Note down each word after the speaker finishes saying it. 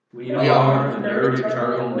We are the Nerdy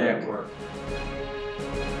Turtle Network.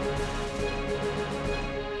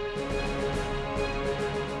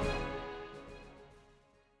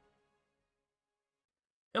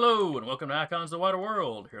 Hello, and welcome to Icons of the Wider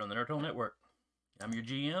World here on the Nerd Turtle Network. I'm your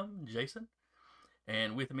GM, Jason,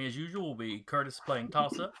 and with me as usual will be Curtis playing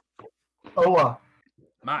Toss Up. Hola.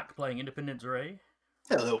 Mike playing Independence Ray.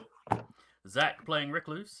 Hello. Zach playing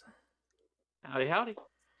Recluse. Howdy, howdy.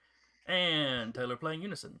 And Taylor playing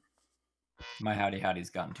Unison. My howdy's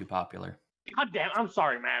gotten too popular. God damn, I'm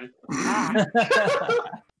sorry, man.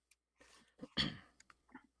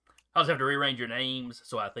 I'll just have to rearrange your names,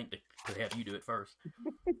 so I think to have you do it first.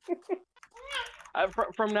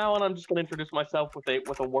 From now on, I'm just going to introduce myself with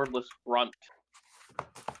a wordless grunt.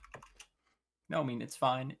 No, I mean, it's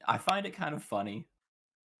fine. I find it kind of funny.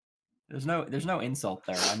 There's no insult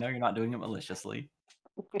there. I know you're not doing it maliciously.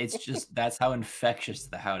 It's just that's how infectious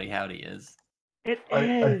the howdy is.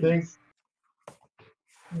 I think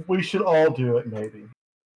we should all do it, maybe.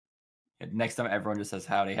 Next time everyone just says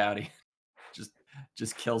howdy.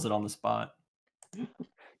 Just kills it on the spot.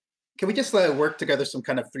 Can we just work together some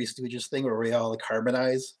kind of Three Stooges thing where we all like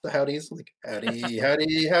harmonize the howdies? Like howdy,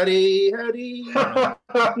 howdy, howdy, howdy, howdy.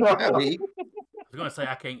 I was going to say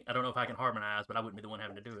I don't know if I can harmonize, but I wouldn't be the one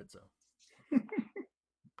having to do it, so.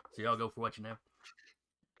 So y'all go for what you know.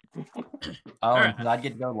 Oh, right. and I'd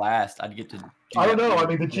get to go last. I'd get to. I don't know. I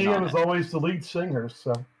mean, the GM is always the lead singer,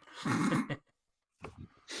 so.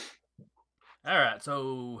 All right,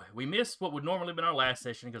 so we missed what would normally have been our last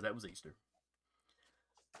session because that was Easter.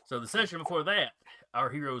 So the session before that, our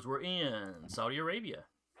heroes were in Saudi Arabia,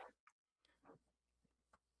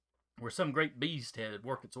 where some great beast had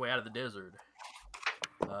worked its way out of the desert,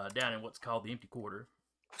 down in what's called the Empty Quarter,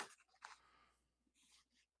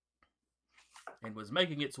 and was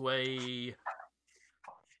making its way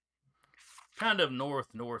kind of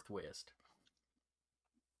northwest.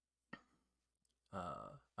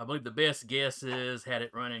 I believe the best guesses had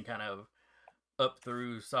it running kind of up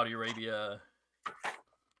through Saudi Arabia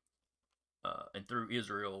and through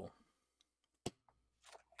Israel.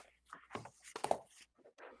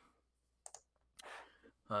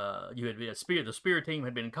 You had been the spear team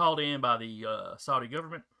had been called in by the Saudi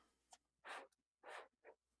government.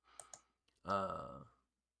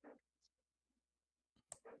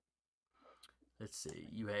 Let's see.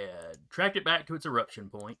 You had tracked it back to its eruption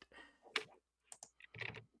point.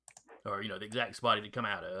 Or, the exact spot it had come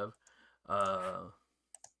out of.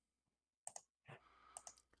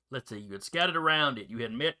 Let's see. You had scouted around it. You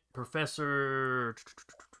had met Professor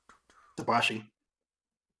Tabashi.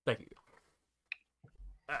 Thank you.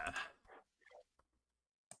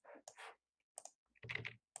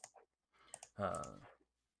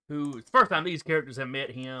 Who, it's the first time these characters have met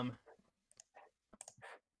him,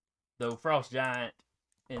 though Frost Giant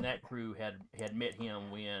and that crew had met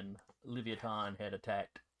him when Leviathan had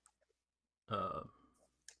attacked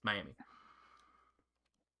Miami.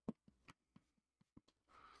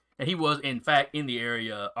 And he was, in fact, in the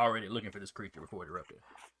area already looking for this creature before it erupted.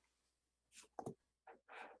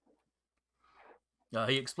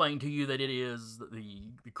 He explained to you that it is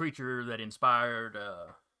the creature that inspired...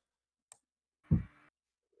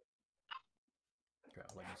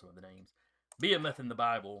 some of the names. Behemoth in the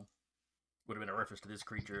Bible would have been a reference to this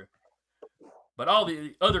creature. But all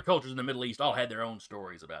the other cultures in the Middle East all had their own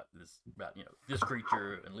stories about this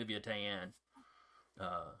creature and Leviathan,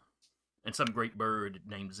 and some great bird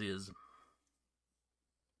named Ziz.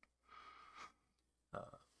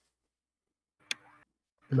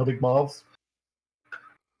 No big mobs?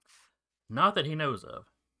 Not that he knows of,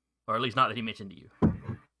 or at least not that he mentioned to you.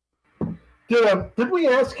 Did we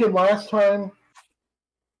ask him last time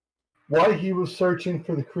why he was searching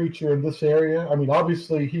for the creature in this area? I mean,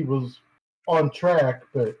 obviously he was on track,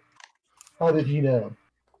 but how did he know?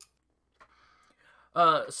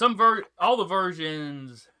 All the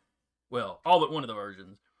versions, well, all but one of the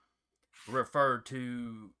versions refer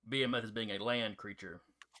to Behemoth as being a land creature.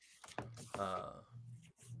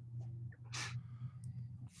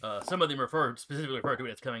 Some of them specifically refer to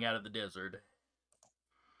it as coming out of the desert.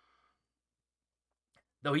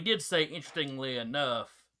 Though he did say, interestingly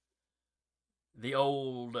enough, the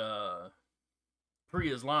old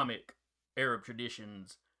pre-Islamic Arab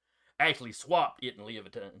traditions actually swapped it and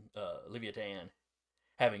Leviathan,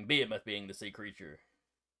 having Behemoth being the sea creature.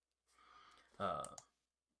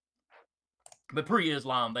 But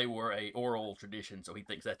pre-Islam, they were a oral tradition, so he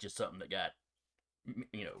thinks that's just something that got,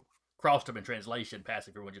 crossed up in translation,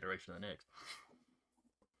 passing from one generation to the next.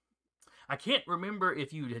 I can't remember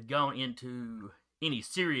if you had gone into any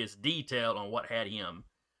serious detail on what had him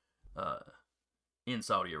in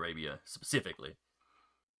Saudi Arabia specifically.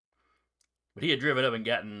 But he had driven up and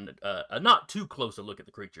gotten a not too close a look at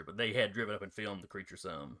the creature, but they had driven up and filmed the creature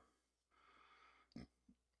some.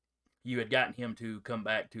 You had gotten him to come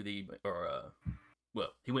back to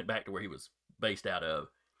he went back to where he was based out of.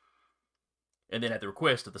 And then at the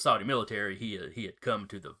request of the Saudi military, he had come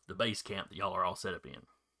to the base camp that y'all are all set up in.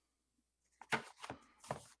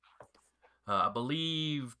 I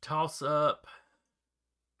believe Toss Up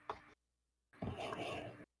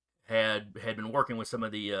had been working with some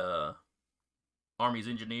of the Army's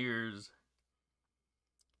engineers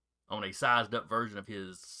on a sized up version of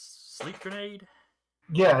his sleep grenade.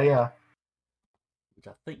 Yeah. Which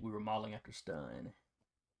I think we were modeling after Stun.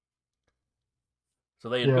 So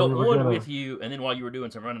they had built one with you, and then while you were doing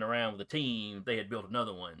some running around with the team, they had built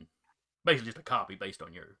another one. Basically just a copy based on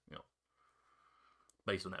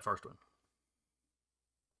based on that first one.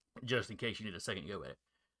 Just in case you need a second go at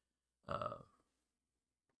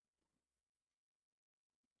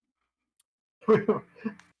it.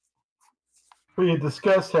 We had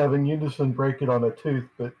discussed having Unison break it on a tooth,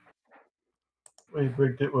 but we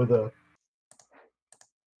rigged it with a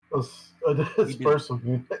dispersal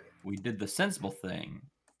unit. We did the sensible thing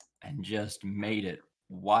and just made it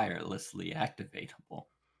wirelessly activatable.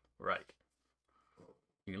 Right.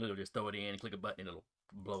 You can literally just throw it in, click a button, and it'll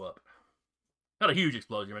blow up. Not a huge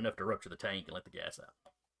explosion, enough to rupture the tank and let the gas out.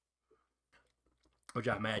 Which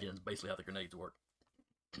I imagine is basically how the grenades work.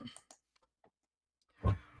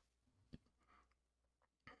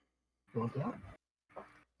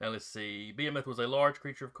 Now let's see. Behemoth was a large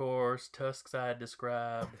creature, of course. Tusks I had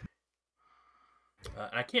described.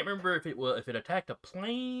 And I can't remember if it attacked a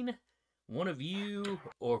plane, one of you,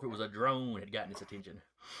 or if it was a drone had gotten its attention.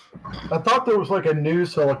 I thought there was like a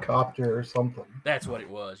news helicopter or something. That's what it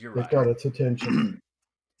was. You're right. That got its attention.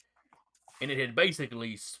 And it had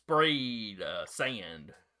basically sprayed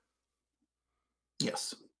sand.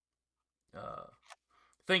 Yes.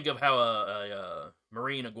 Think of how a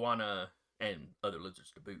marine iguana and other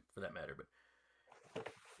lizards to boot, for that matter, but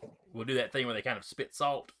we'll do that thing where they kind of spit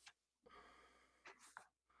salt.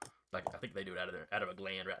 Like I think they do it out of a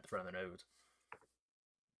gland right at the front of their nose.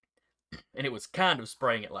 And it was kind of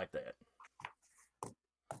spraying it like that.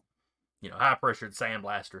 High pressured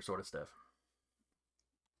sandblaster sort of stuff.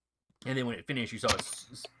 And then when it finished, you saw it,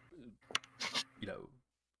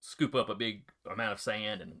 scoop up a big amount of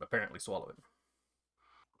sand and apparently swallow it.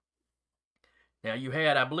 Now you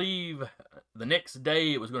had, I believe, the next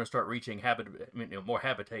day it was going to start reaching more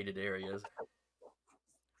habitated areas.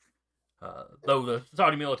 Though the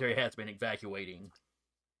Saudi military has been evacuating.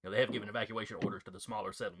 They have given evacuation orders to the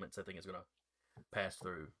smaller settlements I think is going to pass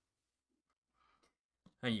through.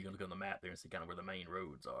 And you can look on the map there and see kind of where the main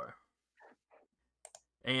roads are.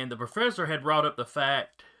 And the professor had brought up the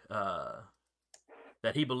fact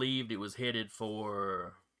that he believed it was headed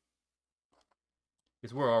for...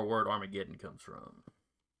 It's where our word Armageddon comes from.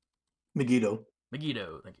 Megiddo.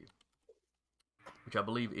 Megiddo, thank you. Which I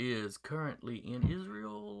believe is currently in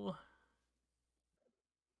Israel.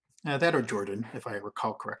 That or Jordan, if I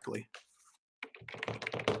recall correctly.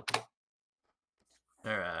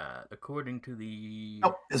 All right. According to the...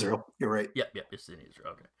 Oh, Israel. You're right. Yep. It's in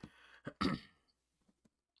Israel. Okay.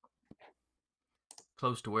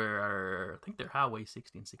 Close to where I think they're Highway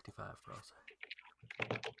 60 and 65 cross.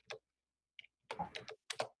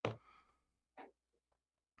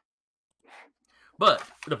 But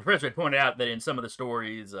the professor had pointed out that in some of the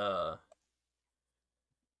stories, I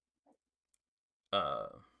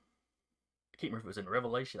can't remember if it was in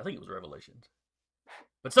Revelation. I think it was Revelations.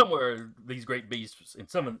 But somewhere these great beasts, in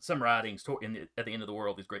some writings, at the end of the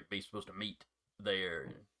world, these great beasts are supposed to meet there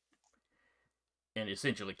and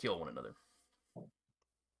essentially kill one another.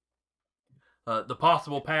 The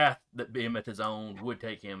possible path that Behemoth is on would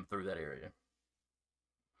take him through that area.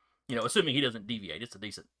 Assuming he doesn't deviate. It's a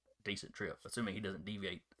decent trip. Assuming he doesn't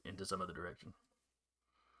deviate into some other direction.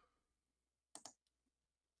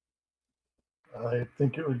 I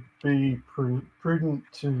think it would be prudent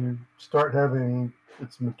to start having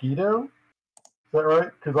it's Megiddo. Is that right?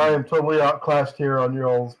 Because I am totally outclassed here on your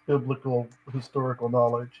all's biblical historical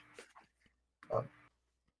knowledge. But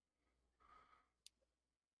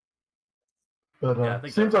Yeah,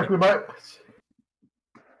 seems like we might.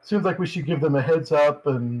 Seems like we should give them a heads up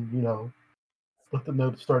and let them know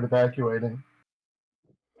to start evacuating.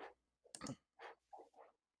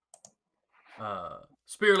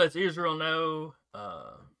 Spear lets Israel know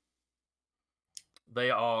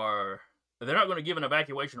they're not going to give an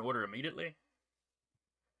evacuation order immediately.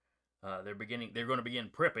 They're going to begin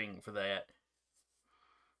prepping for that.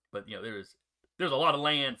 But there's a lot of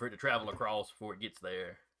land for it to travel across before it gets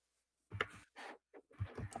there.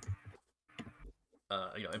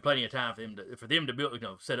 and plenty of time for them to build,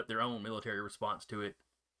 set up their own military response to it.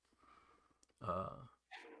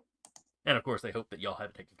 And of course, they hope that y'all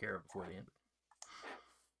have it taken care of before the end.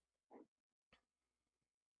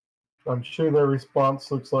 I'm sure their response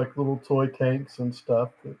looks like little toy tanks and stuff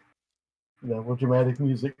that, with dramatic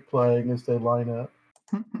music playing as they line up.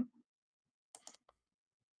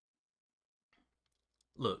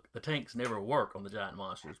 Look, the tanks never work on the giant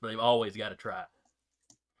monsters, but they've always got to try.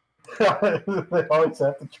 They always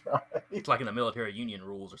have to try. It's like in the military union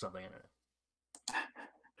rules or something.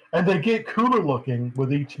 And they get cooler looking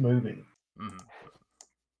with each movie. Mm-hmm.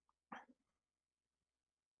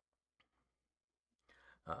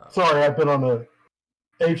 Sorry, I've been on the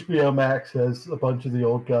HBO Max has a bunch of the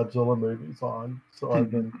old Godzilla movies on, so I've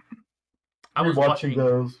been watching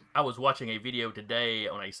those. I was watching a video today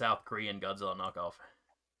on a South Korean Godzilla knockoff.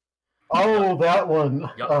 Oh, that one.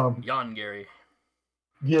 Yongary.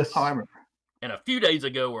 Yes. Oh, I remember. And a few days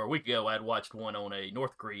ago or a week ago, I had watched one on a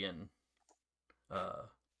North Korean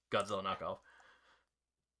Godzilla knockoff.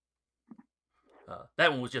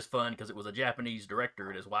 That one was just fun because it was a Japanese director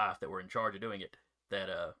and his wife that were in charge of doing it. That,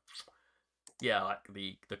 like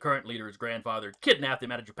the current leader's grandfather kidnapped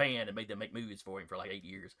him out of Japan and made them make movies for him for like 8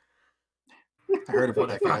 years. I heard Before about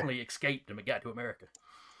they that guy. finally escaped him and got to America.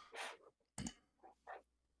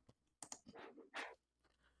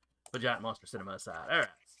 But giant monster cinema aside, all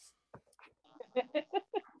right.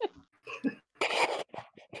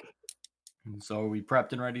 So are we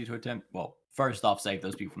prepped and ready to attempt? Well, first off, save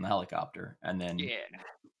those people from the helicopter, and then Yeah.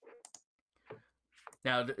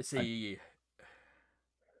 Now, see,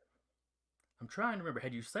 I'm trying to remember.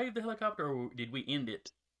 Had you saved the helicopter, or did we end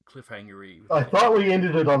it cliffhanger-y? I thought we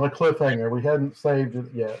ended it on a cliffhanger. We hadn't saved it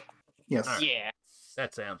yet. Yes. All right. Yeah.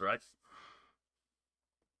 That sounds right.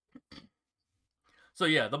 So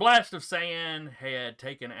yeah, the blast of sand had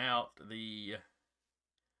taken out the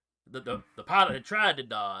pilot had tried to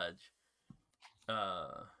dodge.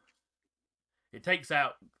 It takes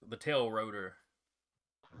out the tail rotor.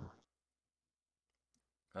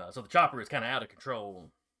 So the chopper is kind of out of control.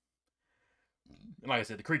 And like I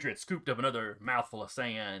said, the creature had scooped up another mouthful of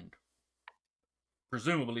sand,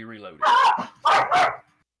 presumably reloaded.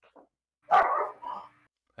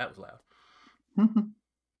 That was loud.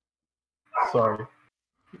 Sorry.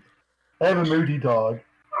 I have a moody dog.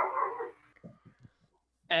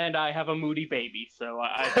 And I have a moody baby, so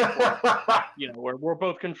I think we're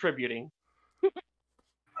both contributing. I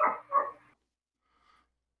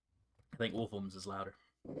think Wolfham's is louder.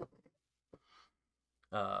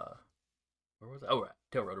 Where was it? Oh, right.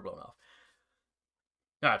 Tail rotor blown off.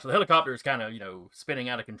 All right, so the helicopter is kind of, spinning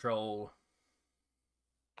out of control.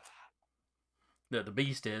 The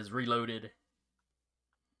beast is reloaded.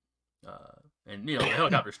 And, the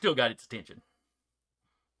helicopter still got its attention.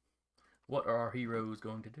 What are our heroes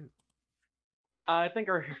going to do? I think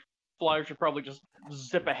our flyers should probably just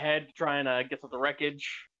zip ahead, trying to get to the wreckage.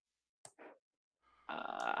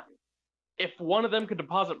 If one of them could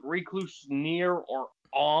deposit Recluse near or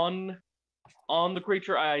on the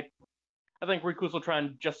creature, I think Recluse will try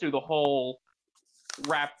and just do the whole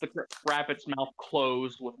wrap its mouth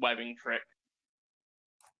closed with webbing trick.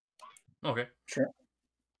 Okay. Sure.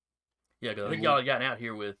 Yeah, because I think y'all had gotten out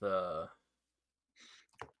here with...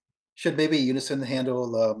 Should maybe Unison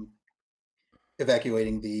handle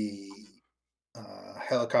evacuating the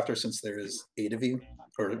helicopter, since there is 8 of you,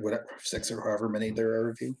 or whatever, 6 or however many there are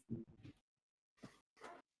of you?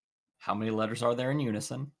 how many letters are there in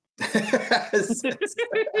unison? Well, That's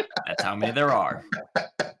how many there are.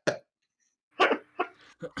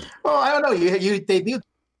 I don't know. You debuted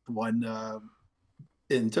one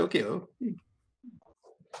in Tokyo.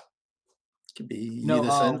 Could be No,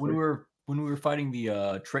 Unison. when we were fighting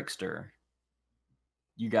the trickster,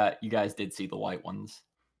 you guys did see the white ones,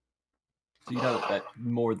 so you know that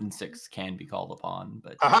more than 6 can be called upon.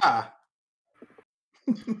 But Aha!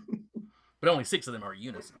 But only 6 of them are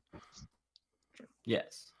unison.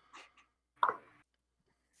 yes,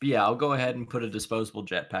 but yeah, I'll go ahead and put a disposable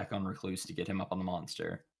jetpack on Recluse to get him up on the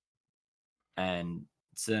monster, and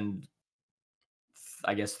send,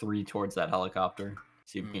 I guess, 3 towards that helicopter.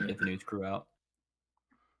 See if we can get the news crew out.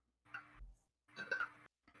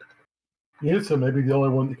 Unison may be the only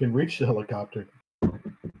one that can reach the helicopter.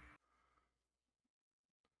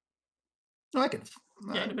 I can.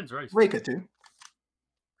 Yeah, it depends race. Reka too.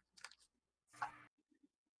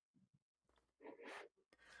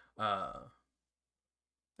 All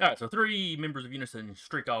right, so 3 members of Unison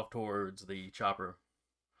streak off towards the chopper.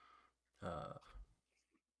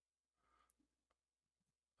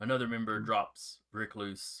 Another member drops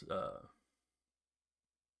Recluse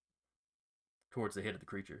towards the head of the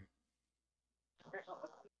creature.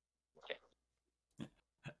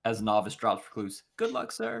 As Novice drops Recluse. Good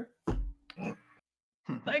luck, sir.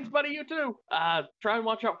 Thanks, buddy. You too. Try and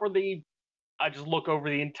watch out for the. I just look over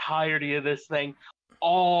the entirety of this thing.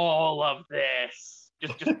 All of this.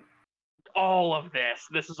 Just all of this.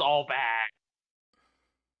 This is all bad.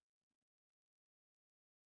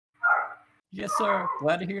 Yes, sir.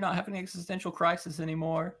 Glad to hear you're not having an existential crisis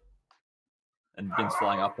anymore. And begins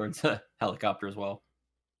flying upwards to helicopter as well.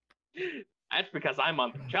 That's because I'm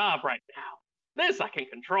on the job right now. This I can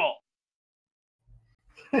control.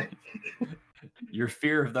 Your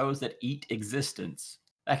fear of those that eat existence.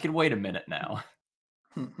 That can wait a minute now.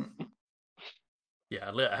 Yeah,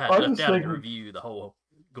 I had I'm left just out in the thinking- review the whole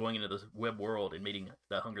going into the web world and meeting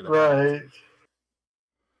the hunger. That Right.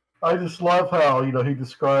 I just love how, he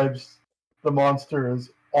describes the monster as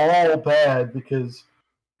all bad because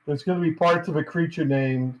there's going to be parts of a creature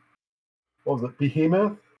named, what was it,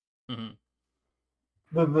 Behemoth? Mhm.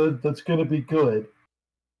 That's going to be good.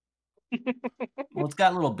 Well, it's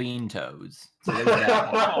got little bean toes. So there's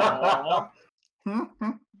that. Aw.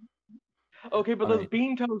 Okay, but those Alright.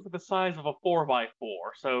 bean toes are the size of a 4x4,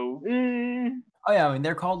 so. Oh yeah, I mean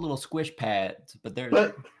they're called little squish pads, but they're But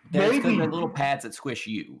it's 'cause maybe. they're little pads that squish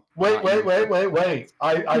you. Wait, not you. wait.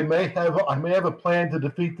 I may have a plan to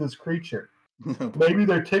defeat this creature. Maybe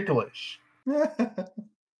they're ticklish. Okay,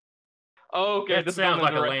 That this sounds is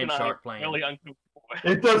like a going land in shark plan. Really uncomfortable.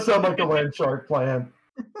 It does sound like a land shark plan.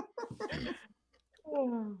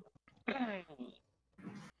 All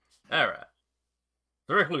right.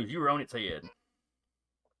 The recluse, you were on its head. Yes,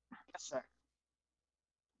 sir.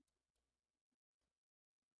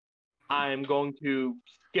 I'm going to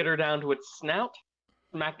skitter down to its snout,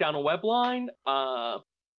 smack down a web line,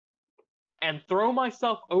 and throw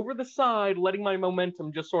myself over the side, letting my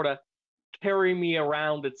momentum just sort of carry me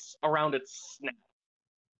around its snout.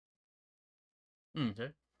 Okay.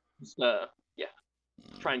 Just, yeah,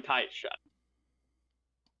 try and tie it shut.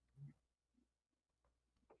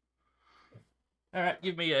 All right,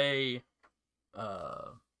 give me a. I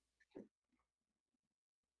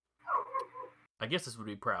guess this would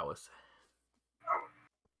be prowess.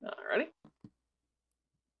 Alrighty.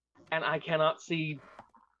 And I cannot see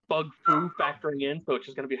bug foo factoring in, so it's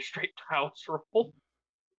just going to be a straight prowess roll.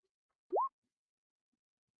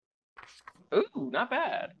 Ooh, not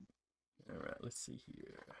bad. All right, let's see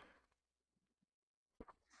here.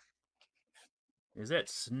 Is that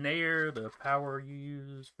snare the power you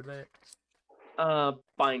use for that?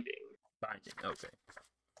 Binding. Binding. Okay.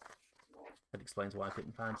 That explains why I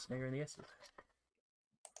couldn't find snare in the S's.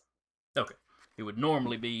 Okay. It would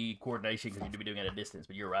normally be coordination because you'd be doing it at a distance,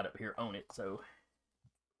 but you're right up here on it, so.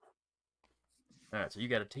 Alright, so you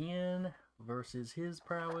got a 10 versus his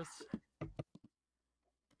prowess.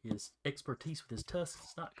 His expertise with his tusks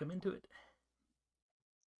does not come into it.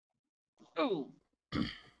 Ooh.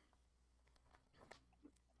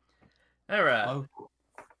 Alright. Oh,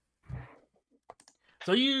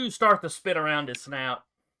 So you start to spin around his snout.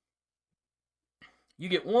 You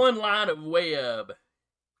get one line of web,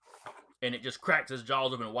 and it just cracks his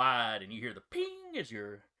jaws open wide, and you hear the ping as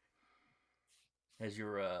your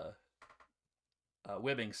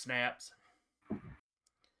webbing snaps.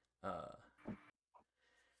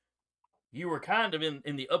 You were kind of in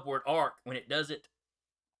the upward arc when it does it,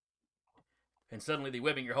 and suddenly the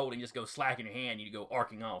webbing you're holding just goes slack in your hand, and you go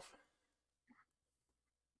arcing off.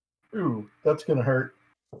 Ooh, that's going to hurt.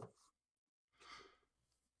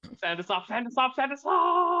 Sand us off, sand us off, sand us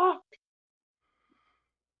off!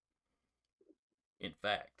 In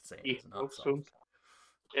fact, sand He is not hopes soft. to himself.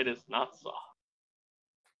 It is not soft.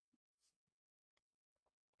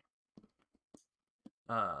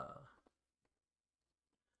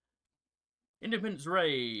 Independence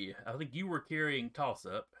Ray, I think you were carrying Toss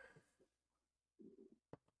Up.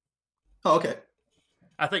 Oh, okay.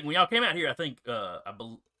 I think when y'all came out here, I think I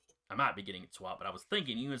might be getting it swapped, but I was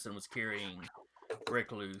thinking Unison was carrying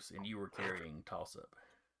Recluse and you were carrying Toss Up.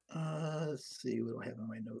 Let's see. What do I have in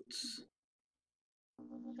my notes?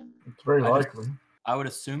 It's very I just- likely. I would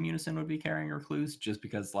assume Unison would be carrying Recluse just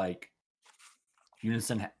because, like,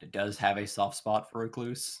 Unison does have a soft spot for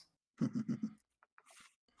Recluse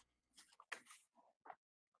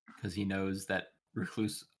because he knows that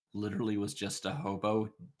Recluse literally was just a hobo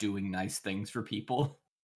doing nice things for people.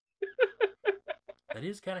 That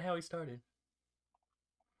is kind of how he started.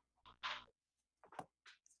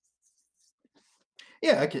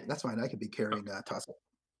 Yeah, that's fine. I could be carrying toss up.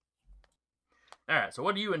 All right, so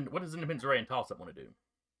what does Independence Ray and Toss Up want to do?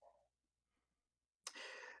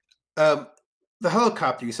 the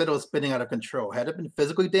helicopter, you said it was spinning out of control. Had it been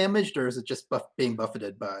physically damaged, or is it just being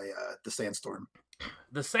buffeted by the sandstorm?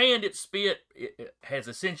 The sand it spit it has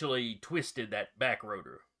essentially twisted that back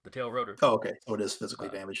rotor, the tail rotor. Oh, okay. So it is physically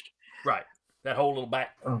damaged. Right. That whole little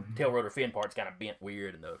back Oh. tail rotor fin part's kind of bent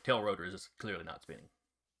weird, and the tail rotor is clearly not spinning.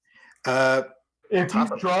 If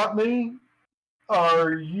you drop me,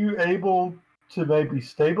 are you able to maybe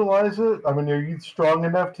stabilize it? I mean, are you strong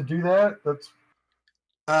enough to do that? That's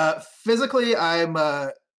Physically, I'm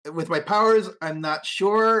with my powers. I'm not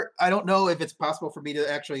sure. I don't know if it's possible for me to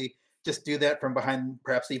actually just do that from behind,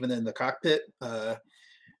 perhaps even in the cockpit.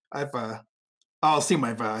 I'll assume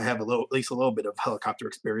I have at least a little bit of helicopter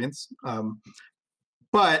experience.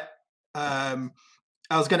 But I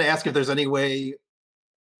was going to ask if there's any way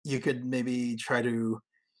you could maybe try to.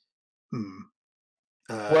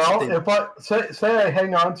 if I say I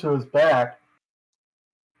hang on to his back,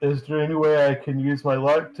 is there any way I can use my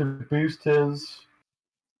luck to boost his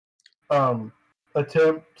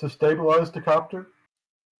attempt to stabilize the copter?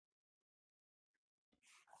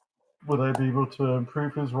 Would I be able to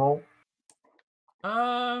improve his roll?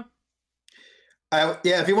 Yeah,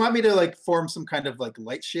 if you want me to like form some kind of like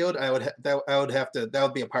light shield, I would have to. That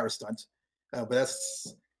would be a power stunt, but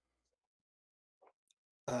that's.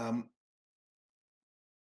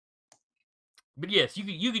 But yes, you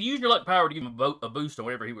could use your luck power to give him a boost on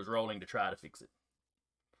whatever he was rolling to try to fix it.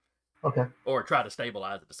 Okay. Or try to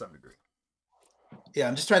stabilize it to some degree. Yeah,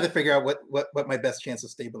 I'm just trying to figure out what my best chance of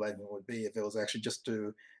stabilizing would be, if it was actually just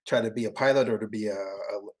to try to be a pilot or to be a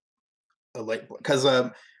light, because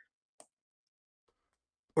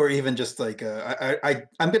or even just like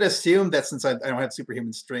I'm gonna assume that since I don't have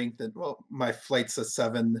superhuman strength, and well, my flight's a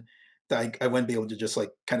 7, that I wouldn't be able to just like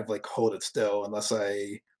kind of like hold it still unless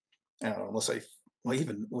I don't know, well,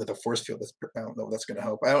 even with a force field, I don't know if that's gonna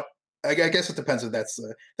help. I guess it depends if that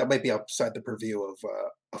might be outside the purview of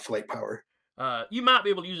a flight power. You might be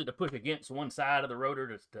able to use it to push against one side of the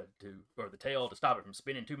rotor or the tail to stop it from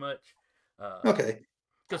spinning too much. Okay.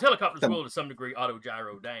 Because helicopters will to some degree auto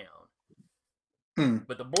gyro down.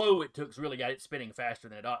 But the blow it took's really got it spinning faster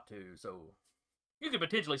than it ought to. So you could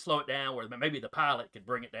potentially slow it down, where maybe the pilot could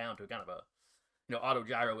bring it down to kind of a, auto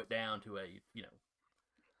gyro it down to a,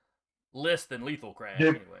 less than lethal crash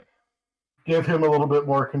anyway. Give him a little bit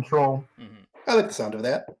more control. Mm-hmm. I like the sound of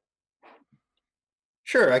that.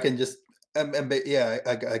 Sure, I can just. Yeah,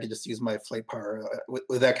 I could just use my flight power.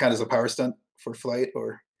 Would that count as a power stunt for flight,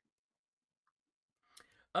 or?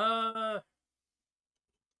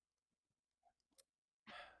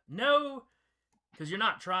 No, because you're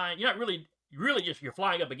not trying. You're not really just you're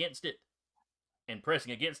flying up against it and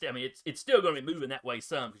pressing against it. I mean, it's still going to be moving that way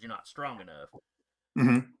some because you're not strong enough.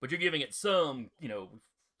 Mm-hmm. But you're giving it some,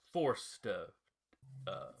 force to.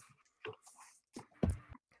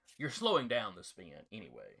 You're slowing down the spin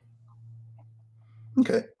anyway.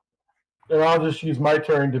 Okay. And I'll just use my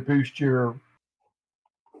turn to boost your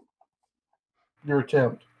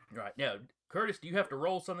attempt. Right. Now, Curtis, do you have to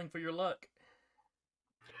roll something for your luck?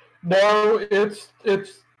 No, it's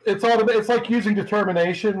automatic. It's like using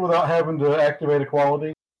determination without having to activate a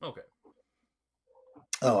quality. Okay.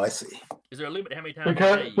 Oh, I see. Is there a limit to how many times you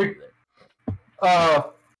can use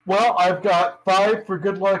that? Well, I've got 5 for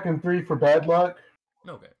good luck and 3 for bad luck.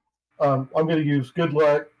 Okay. I'm going to use good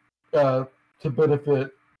luck to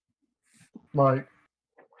benefit Mike.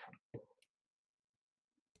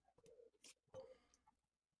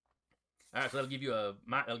 All right, so that'll give you a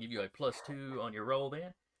 +2 on your roll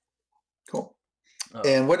then. Cool.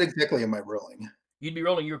 And what exactly am I rolling? You'd be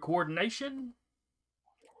rolling your coordination.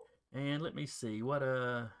 And let me see what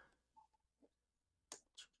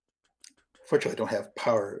Fortunately, I don't have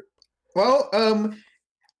power. Well,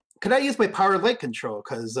 could I use my power light control?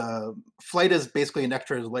 Because flight is basically an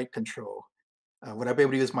extra light control. Would I be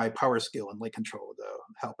able to use my power skill and light control to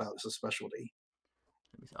help out as a specialty?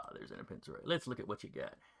 Let me see. Oh, there's interpence. Right. Let's look at what you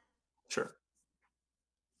got. Sure.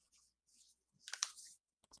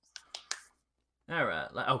 All right.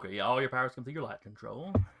 Okay. Yeah. All your powers come through your light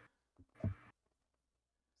control.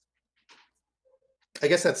 I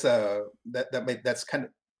guess that's that's kind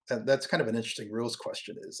of an interesting rules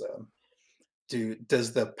question. Is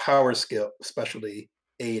does the power skill specialty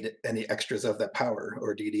aid any extras of that power,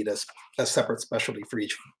 or do you need a separate specialty for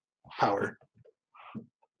each power?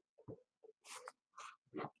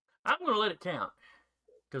 I'm going to let it count,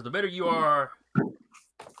 because the better you are,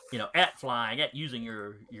 at flying, at using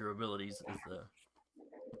your abilities, is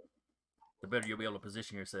the better you'll be able to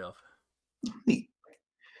position yourself. Neat.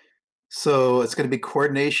 So it's going to be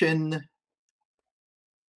coordination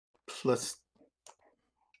 +2.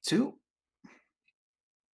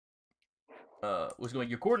 was going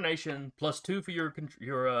your coordination +2 for your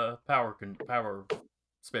power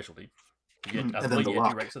specialty. You get, I And then believe the you had 2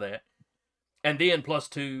 luck. ranks of that, and then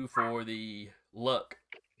 +2 for the luck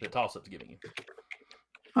that toss up's giving you.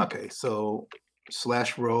 Okay, so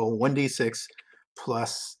slash roll 1d6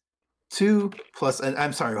 plus 2 plus. And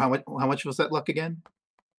I'm sorry, how much was that luck again?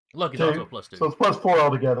 Luck is 2. also +2 So it's +4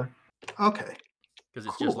 altogether. Okay, because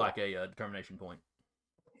it's just cool. like a determination point.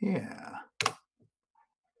 yeah.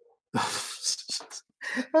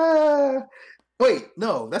 Wait,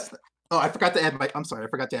 no, that's. Oh, I forgot to add my. I'm sorry, I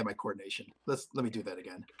forgot to add my coordination. Let me do that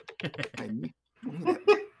again. I knew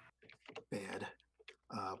that. Bad.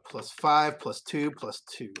 +5 plus 2 plus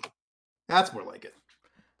 2. That's more like it.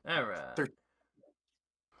 All right. Thir-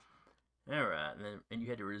 All right, and you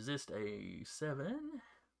had to resist a 7.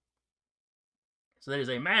 So that is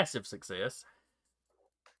a massive success.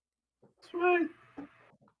 Sweet.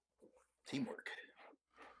 Teamwork.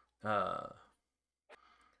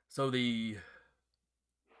 So the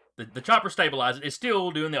chopper stabilizes. It's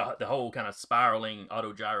still doing the whole kind of spiraling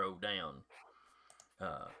auto gyro down,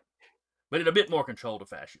 but in a bit more controlled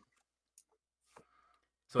fashion.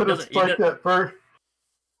 So But it's like that first.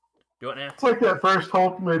 Do it now. It's like that first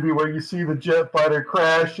Hulk movie where you see the jet fighter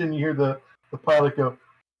crash and you hear the pilot go,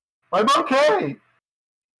 "I'm okay."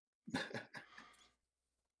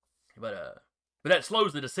 But that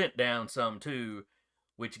slows the descent down some too,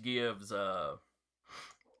 which gives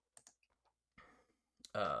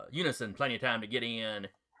Unison plenty of time to get in.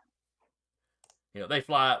 You know, they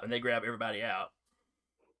fly up and they grab everybody out.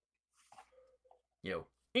 You know,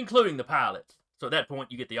 including the pilots. So at that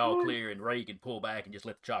point, you get the all clear, and Ray can pull back and just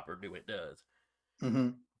let the chopper do what it does. Mm-hmm.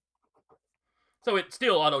 So it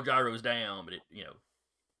still auto gyros down, but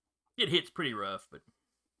it hits pretty rough, but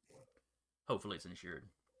hopefully it's insured.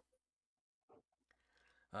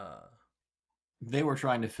 They were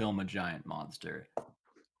trying to film a giant monster.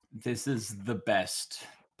 This is the best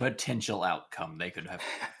potential outcome they could have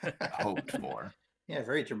hoped for. Yeah,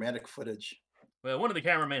 very dramatic footage. Well, one of the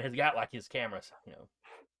cameramen has got like his cameras,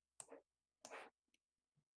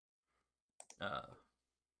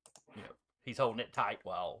 he's holding it tight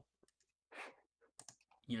while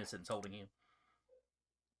Unison's holding him.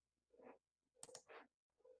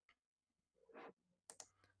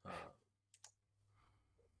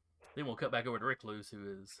 Then we'll cut back over to Recluse,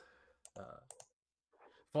 who is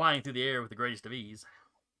flying through the air with the greatest of ease.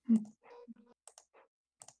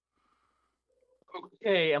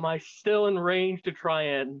 Okay, am I still in range to try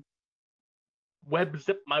and web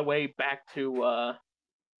zip my way back to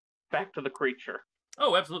the creature?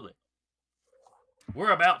 Oh, absolutely.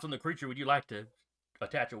 Whereabouts on the creature would you like to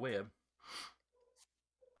attach a web?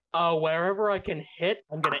 Wherever I can hit,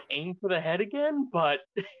 I'm gonna aim for the head again, but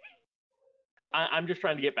I'm just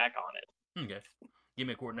trying to get back on it. Okay. Give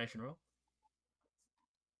me a coordination roll.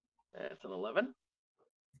 That's an 11.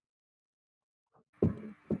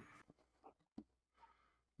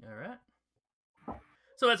 All right.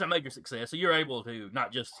 So that's a major success. So you're able to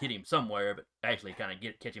not just hit him somewhere, but actually kind of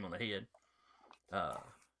catch him on the head.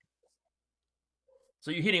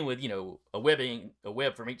 So you hit him with, a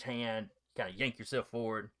web from each hand, kind of yank yourself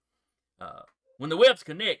forward. When the webs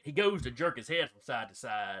connect, he goes to jerk his head from side to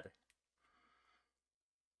side.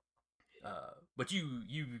 But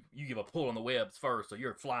you give a pull on the webs first, so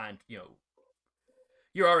you're flying,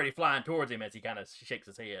 you're already flying towards him as he kind of shakes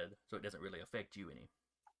his head, so it doesn't really affect you any.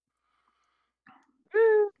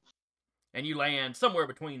 And you land somewhere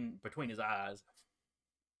between his eyes.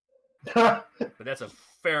 But that's a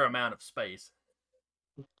fair amount of space.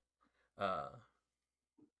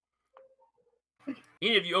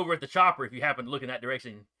 Any of you over at the chopper, if you happen to look in that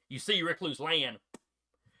direction, you see Recluse land,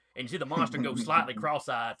 and you see the monster go slightly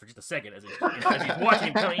cross-eyed for just a second as he's watching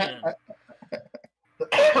him come in.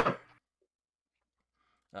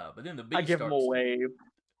 But then the beast I give him a wave.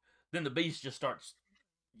 Then the beast just starts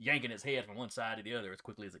yanking his head from one side to the other as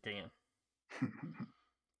quickly as it can.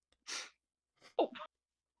 Oh.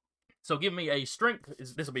 So give me a strength.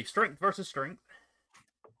 This will be strength versus strength.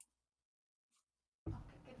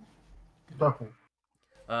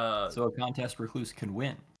 So a contest Recluse can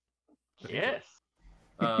win. Yes.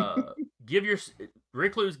 Give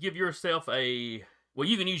yourself a. Well,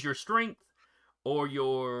 you can use your strength or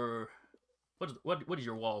your. What does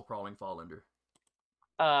your wall crawling fall under?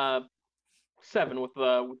 7 with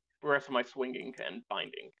the rest of my swinging and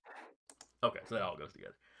binding. Okay, so that all goes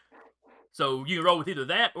together. So you can roll with either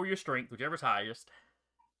that or your strength, whichever's highest,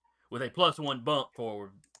 with a +1 bump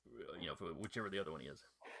for for whichever the other one is.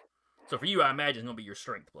 So for you, I imagine it's gonna be your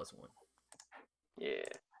strength +1. Yeah.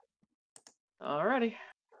 Alrighty.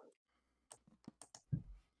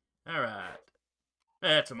 All right,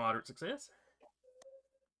 that's a moderate success.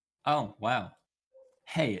 Oh, wow.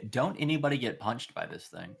 Hey, don't anybody get punched by this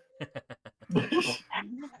thing,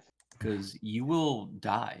 because you will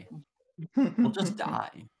die. We'll just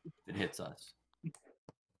die if it hits us.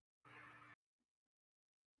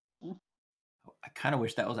 I kind of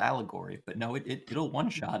wish that was allegory, but no, it'll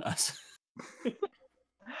one-shot us.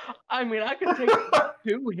 I mean, I could take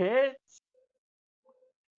 2 hits,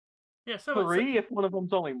 Yeah, so 3 if one of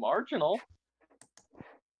them's only marginal.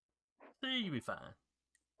 See, you'll be fine.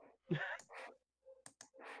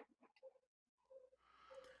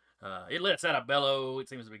 It lets out a bellow. It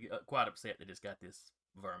seems to be quite upset that it's got this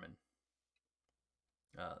vermin.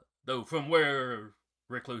 Though from where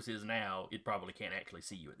Recluse is now, it probably can't actually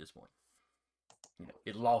see you at this point. You know,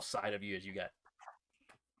 it lost sight of you as you got.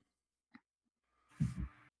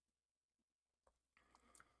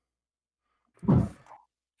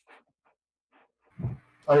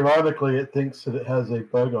 Ironically, it thinks that it has a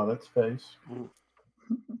bug on its face.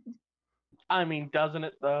 I mean, doesn't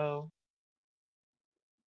it though?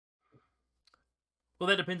 Well,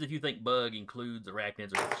 that depends if you think bug includes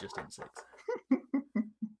arachnids or if it's just insects.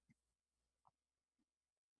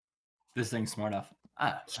 This thing's smart enough. I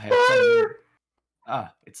have something.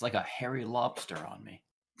 It's like a hairy lobster on me.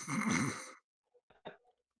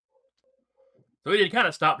 So he had kind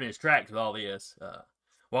of stopped in his tracks with all this.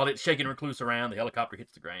 While it's shaking Recluse around, the helicopter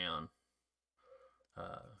hits the ground.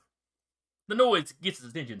 The noise gets his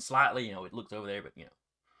attention slightly. You know, it looks over there, but, you know,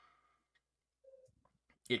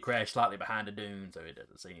 it crashed slightly behind a dune, so it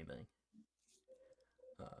doesn't see anything.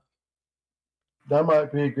 That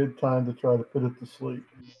might be a good time to try to put it to sleep.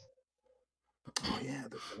 Oh yeah,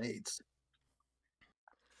 the grenades.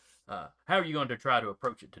 How are you going to try to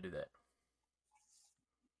approach it to do that?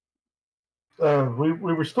 We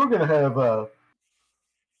were still going to have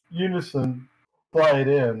Unison fly it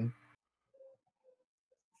in.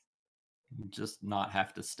 Just not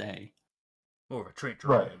have to stay. More of a trench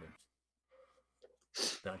Right. run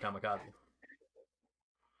than a kamikaze.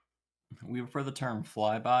 We prefer the term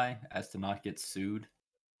flyby as to not get sued.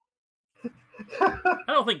 I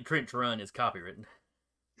don't think trench run is copywritten.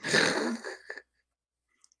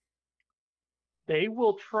 They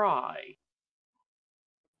will try.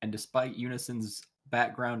 And despite Unison's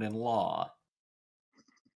background in law,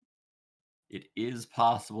 it is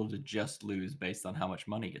possible to just lose based on how much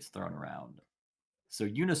money gets thrown around. So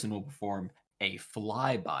Unison will perform a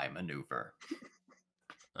flyby maneuver.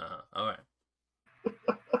 All right.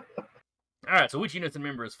 All right. So which Unison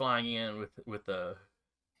member is flying in with the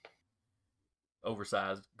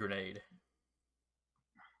oversized grenade?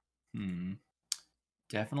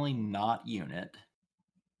 Definitely not Unit,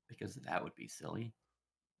 because that would be silly.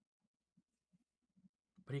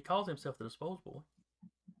 But he calls himself the disposable.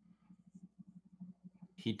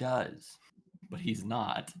 He does, but he's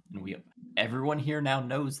not, and everyone here now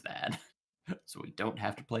knows that, so we don't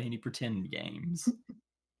have to play any pretend games.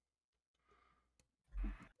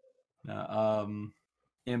 Overshield,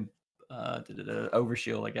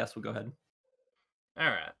 I guess we'll go ahead. All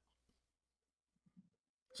right.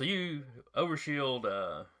 So you Overshield,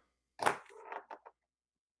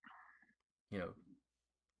 you know,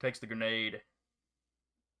 takes the grenade.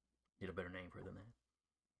 Need a better name for it than that.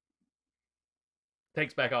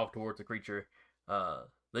 Takes back off towards the creature.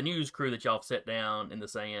 The news crew that y'all set down in the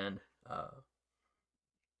sand.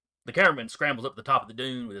 The cameraman scrambles up the top of the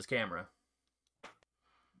dune with his camera.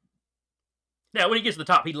 Now, when he gets to the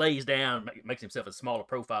top, he lays down, makes himself as small a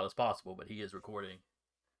profile as possible, but he is recording.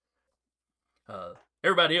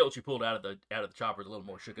 Everybody else you pulled out of the chopper is a little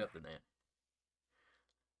more shook up than that.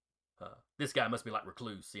 This guy must be like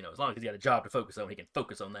Recluse, you know. As long as he's got a job to focus on, he can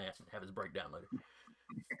focus on that and have his breakdown later.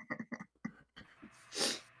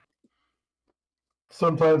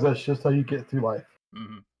 Sometimes that's just how you get through life.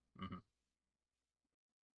 Mm-hmm. Mm-hmm.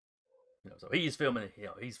 You know, so he's filming. You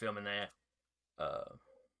know, he's filming that.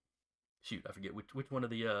 Shoot, I forget which one of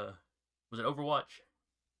the was it Overwatch?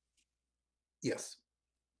 Yes.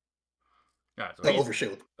 All right, so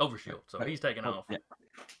Overshield. Overshield. So he's taking off. Yeah.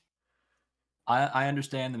 I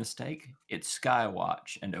understand the mistake. It's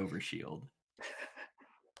Skywatch and Overshield.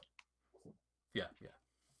 Yeah.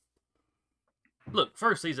 Look,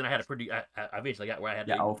 first season I had a pretty. I eventually got where I had.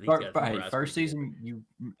 These guys first season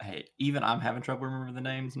even I'm having trouble remembering the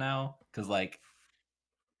names now because like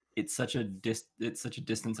it's such a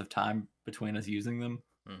distance of time between us using them,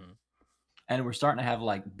 and we're starting to have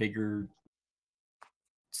like bigger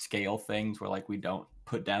scale things where like we don't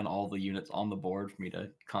put down all the units on the board for me to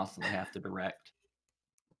constantly have to direct.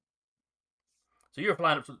 So you're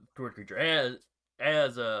flying up toward the creature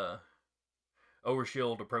as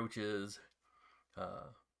Overshield approaches.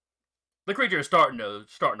 The creature is starting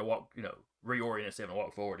to walk, reorient itself and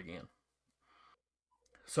walk forward again.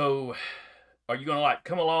 So, are you gonna like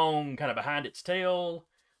come along kind of behind its tail,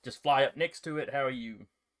 just fly up next to it? How are you?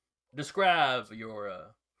 Describe your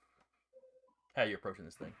how you're approaching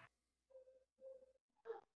this thing.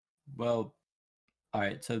 Well, all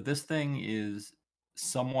right. So this thing is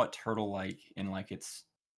somewhat turtle-like in like its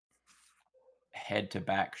head to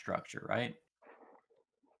back structure, right?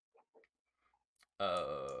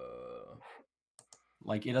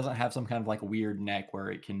 Like it doesn't have some kind of like weird neck where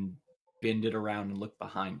it can bend it around and look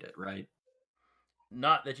behind it, right?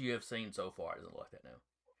 Not that you have seen so far. It doesn't look like that now.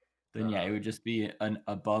 Then yeah, it would just be an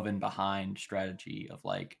above and behind strategy of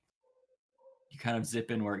like you kind of zip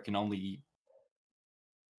in where it can only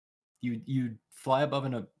you fly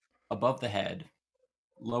above the head,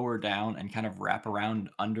 lower down, and kind of wrap around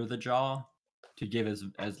under the jaw to give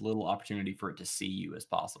as little opportunity for it to see you as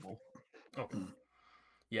possible. Okay.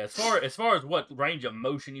 Yeah, as far as what range of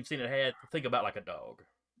motion you've seen it had, think about like a dog.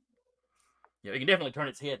 Yeah, it can definitely turn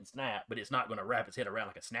its head and snap, but it's not going to wrap its head around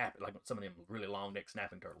like a snap, like some of them really long neck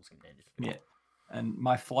snapping turtles can do. Yeah. And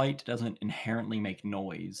my flight doesn't inherently make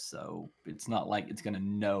noise, so it's not like it's going to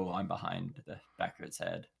know I'm behind the back of its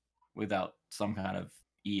head without some kind of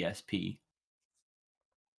ESP.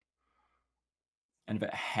 And if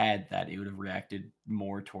it had that, it would have reacted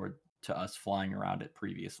more to us flying around it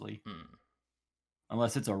previously.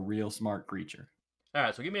 Unless it's a real smart creature. All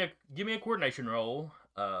right, so give me a coordination roll.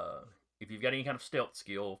 If you've got any kind of stealth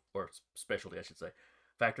skill or specialty, I should say,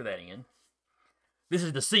 factor that in. This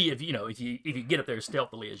is to see if you get up there as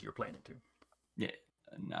stealthily as you're planning to. Yeah,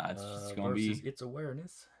 nah, it's just going to be its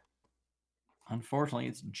awareness. Unfortunately,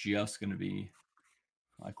 it's just going to be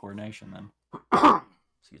my coordination then.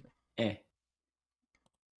 Excuse me.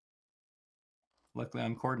 Luckily,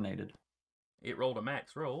 I'm coordinated. It rolled a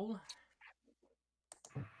max roll.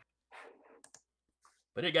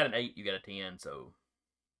 But it got an 8, you got a 10, so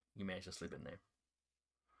you managed to slip in there.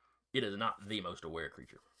 It is not the most aware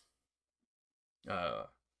creature.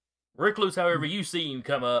 Recluse, however, you see him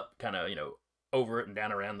come up, kind of, over it and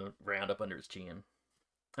down around the round up under his chin.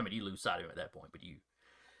 I mean, you lose sight of him at that point, but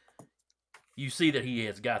you see that he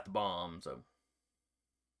has got the bomb, so.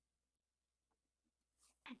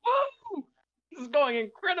 Woo! This is going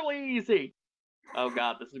incredibly easy. Oh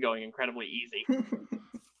god, this is going incredibly easy.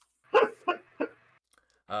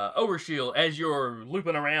 Overshield, as you're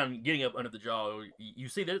looping around, getting up under the jaw, you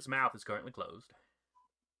see that its mouth is currently closed.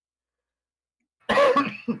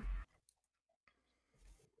 I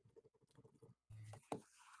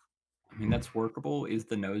mean, that's workable. Is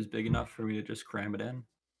the nose big enough for me to just cram it in?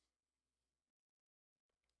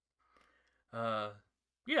 Yeah,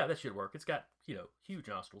 that should work. It's got, huge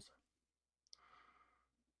nostrils.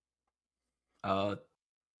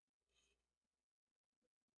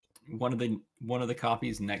 One of the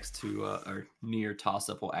copies next to or near toss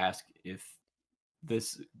up will ask if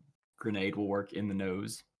this grenade will work in the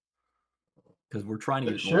nose, because we're trying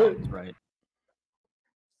to get it lungs, right?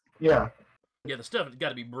 Yeah. Yeah, the stuff has got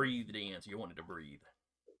to be breathed in, so you want it to breathe.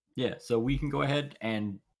 Yeah, so we can go ahead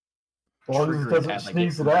and as long as it doesn't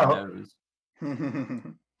sneeze it out.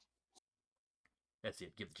 That's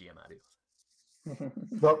it. Give the GM ideas.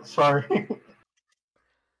 No, sorry.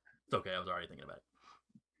 It's okay. I was already thinking about it.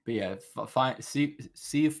 But yeah, see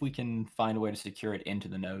if we can find a way to secure it into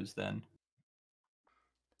the nose then.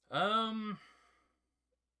 Probably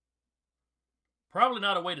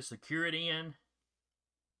not a way to secure it in.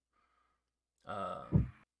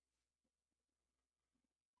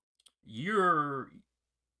 Your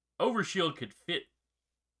overshield could fit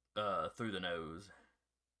through the nose.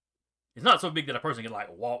 It's not so big that a person can like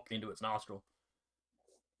walk into its nostril,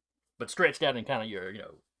 but stretched out in kind of your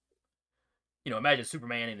imagine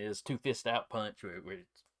Superman in his 2 fist out punch where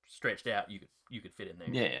it's stretched out. You could fit in there,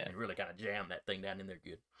 yeah, and really kind of jam that thing down in there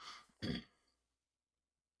good.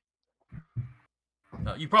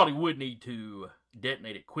 You probably would need to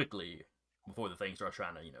detonate it quickly before the thing starts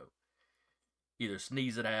trying to, either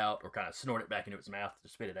sneeze it out or kind of snort it back into its mouth to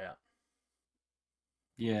spit it out.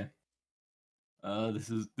 Yeah. This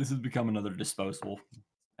has become another disposable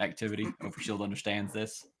activity. Overshield understands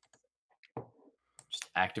this. Just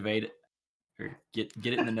activate it, or get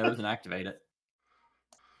it in the nose and activate it.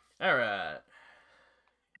 All right.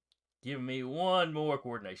 Give me one more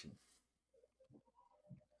coordination.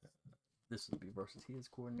 This will be versus his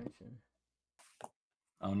coordination.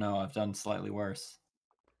 Oh no, I've done slightly worse.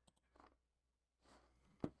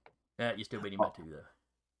 You still beat him by 2 though.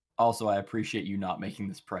 Also, I appreciate you not making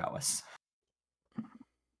this prowess.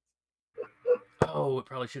 Oh, it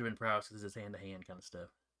probably should have been prowess because it's hand-to-hand kind of stuff.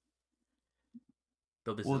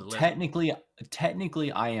 So this Well, is 11.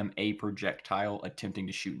 technically, I am a projectile attempting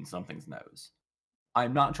to shoot in something's nose.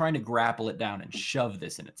 I'm not trying to grapple it down and shove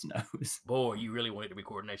this in its nose. Boy, you really want it to be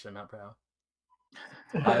coordination, not prowess.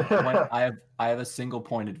 I have a single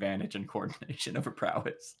point advantage in coordination over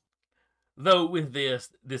prowess. Though with this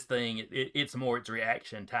thing, it's more its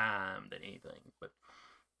reaction time than anything. But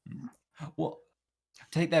Well,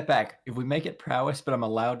 take that back. If we make it prowess, but I'm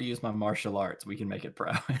allowed to use my martial arts, we can make it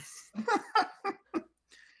prowess.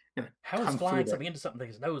 how is Kung fu flying that. something into something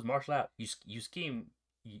that's nose martial out? You scheme.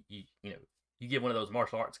 You know. You give one of those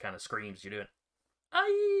martial arts kind of screams you're doing.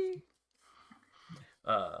 Aye.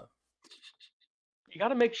 You got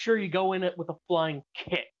to make sure you go in it with a flying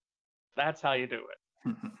kick. That's how you do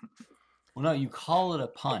it. Well, no, you call it a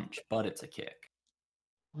punch, but it's a kick.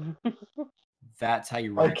 That's how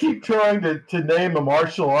you. I Really keep trying to name a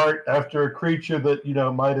martial art after a creature that,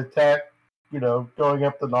 might attack, going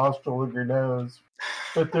up the nostril of your nose.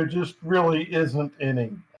 But there just really isn't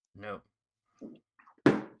any. No.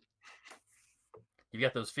 You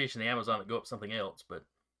got those fish in the Amazon that go up something else, but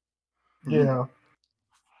Yeah.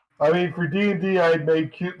 I mean, for D&D, I had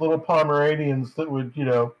made cute little Pomeranians that would,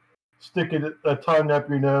 stick a tongue up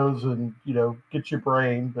your nose and, get your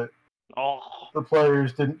brain. But Oh, the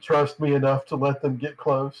players didn't trust me enough to let them get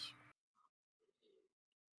close.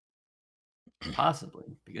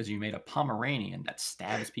 Possibly because you made a Pomeranian that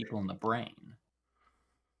stabs people in the brain.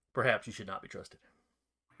 perhaps you should not be trusted.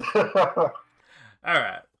 All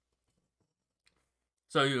right.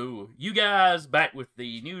 So you guys back with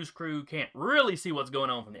the news crew can't really see what's going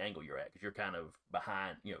on from the angle you're at because you're kind of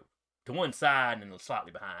behind, to one side and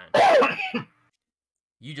slightly behind.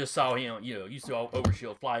 You just saw him, you saw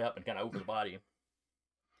Overshield fly up and kind of over the body.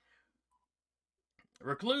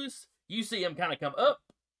 Recluse, you see him kind of come up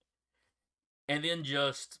and then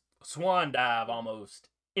just swan dive almost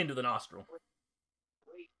into the nostril.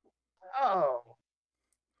 oh.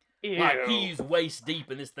 Ew. Like he's waist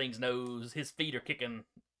deep in this thing's nose. His feet are kicking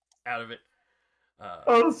out of it.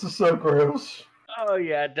 Oh, this is so gross. Oh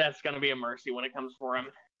yeah, death's gonna be a mercy when it comes for him.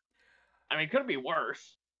 I mean, could be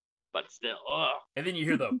worse, but still. Ugh. And then you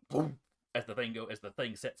hear the boom as the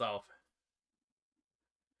thing sets off.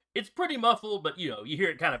 It's pretty muffled, but you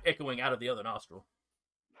hear it kind of echoing out of the other nostril.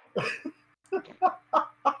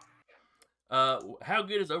 How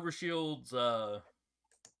good is Overshield's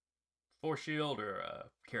Force Shield or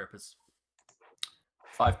Carapace?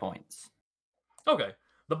 5 points. Okay,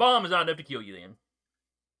 the bomb is not enough to kill you then,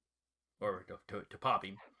 or to pop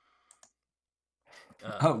him.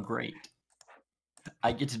 Oh, great.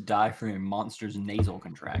 I get to die from a monster's nasal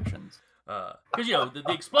contractions. Because the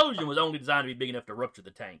explosion was only designed to be big enough to rupture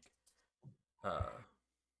the tank.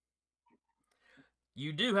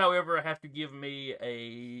 You do, however, have to give me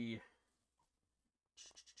a.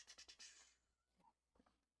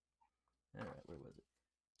 All right, where was it?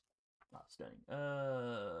 Stunning.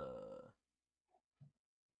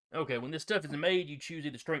 Okay, when this stuff is made, you choose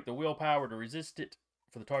either strength or willpower to resist it,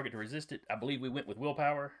 for the target to resist it. I believe we went with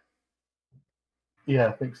willpower. Yeah,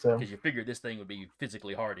 I think so. Because you figured this thing would be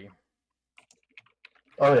physically hardy.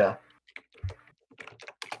 Oh, yeah.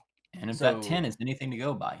 And if that 10 is anything to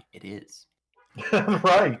go by, it is.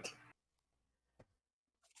 Right.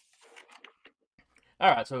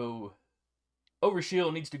 Alright, so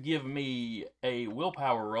Overshield needs to give me a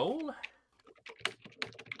willpower roll.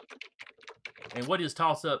 And what is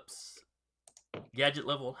Toss-Up's gadget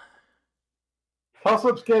level?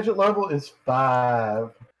 Toss-Up's gadget level is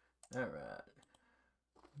 5. Alright.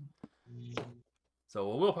 So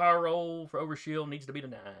a willpower roll for Overshield needs to be to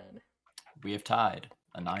 9. We have tied.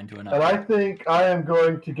 A 9 to a 9. And I think I am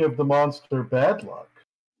going to give the monster bad luck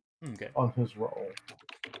Okay. on his roll.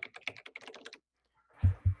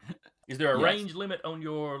 Is there a Yes. range limit on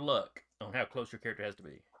your luck? On how close your character has to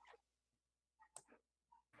be?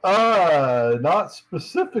 Not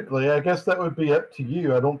specifically. I guess that would be up to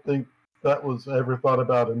you. I don't think that was ever thought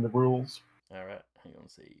about in the rules. Alright, hang on,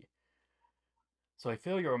 see. So a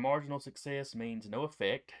failure or marginal success means no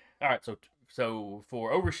effect. Alright, so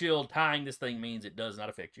for Overshield, tying this thing means it does not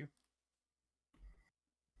affect you.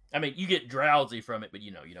 I mean, you get drowsy from it, but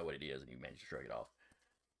you know what it is, and you manage to shrug it off.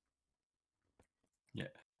 Yeah.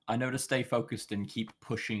 I know to stay focused and keep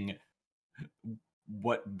pushing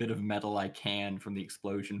what bit of metal I can from the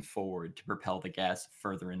explosion forward to propel the gas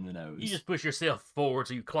further in the nose. You just push yourself forward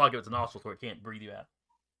so you clog up its nostrils where it can't breathe you out.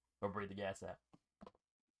 Or breathe the gas out.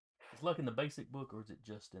 Is luck in the basic book, or is it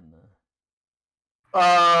just in the...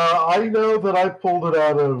 I know that I pulled it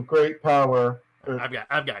out of Great Power.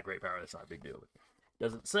 I've got great power. That's not a big deal.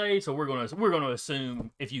 Doesn't say, so we're gonna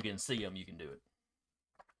assume if you can see them, you can do it.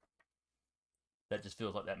 That just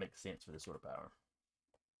feels like that makes sense for this sort of power.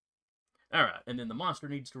 All right, and then the monster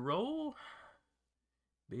needs to roll.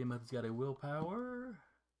 Behemoth's got a willpower.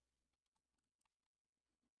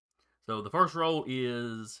 So the first roll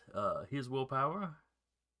is his willpower.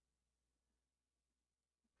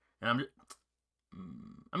 And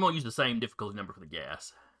I'm going to use the same difficulty number for the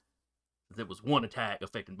gas. Since it was one attack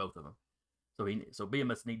affecting both of them. So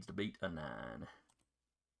Behemoth needs to beat a 9.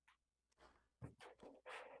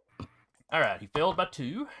 Alright, he failed by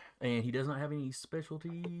 2. And he does not have any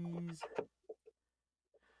specialties.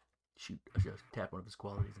 Shoot, I should have tapped one of his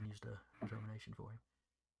qualities and used a determination for him.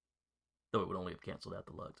 Though it would only have canceled out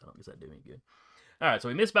the luck, so I don't guess that'd do any good. Alright, so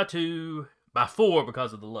he missed by 2, by 4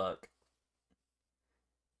 because of the luck.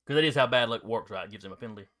 Because that is how bad luck works, right? It gives him a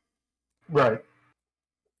penalty. Right.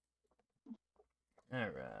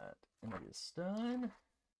 Alright, and it is stun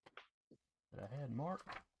that I had marked.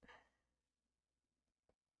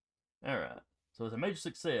 Alright, so it's a major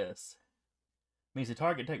success. Means the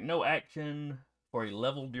target take no action for a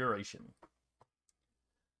level duration.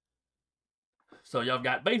 So y'all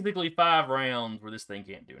got basically 5 rounds where this thing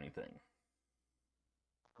can't do anything.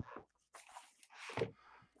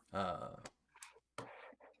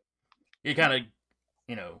 It kind of,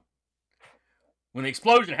 you know, when the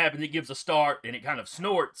explosion happens, it gives a start and it kind of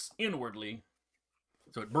snorts inwardly.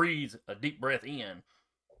 So it breathes a deep breath in.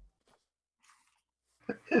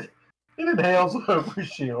 It inhales over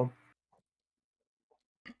shield.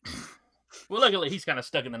 Well, luckily he's kind of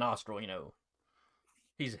stuck in the nostril, you know.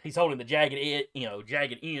 He's holding the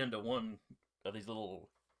jagged end of one of these little,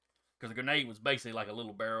 because the grenade was basically like a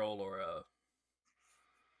little barrel or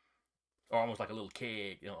almost like a little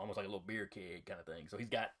keg, you know, almost like a little beer keg kind of thing. So he's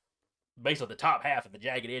got basically the top half of the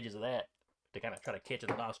jagged edges of that to kind of try to catch in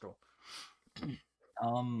the nostril.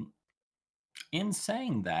 In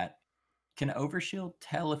saying that, can Overshield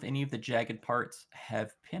tell if any of the jagged parts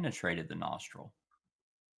have penetrated the nostril?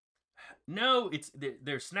 No,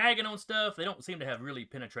 they're snagging on stuff. They don't seem to have really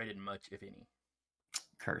penetrated much, if any.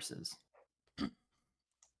 Curses.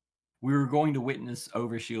 We were going to witness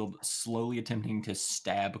Overshield slowly attempting to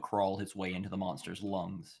stab crawl his way into the monster's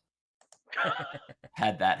lungs.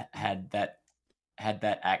 had that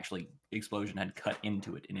actually explosion had cut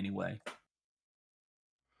into it in any way.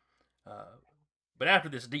 But after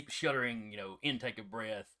this deep shuddering, you know, intake of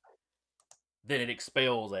breath, then it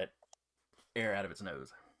expels that air out of its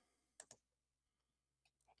nose.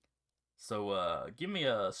 So, give me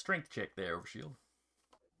a strength check there, Overshield.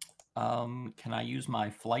 Can I use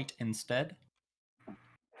my flight instead?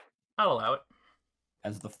 I'll allow it.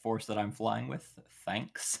 As the force that I'm flying with?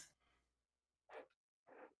 Thanks.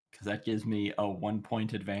 Because that gives me a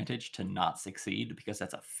 1-point advantage to not succeed, because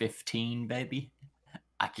that's a 15, baby.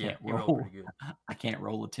 I can't roll. Pretty good. I can't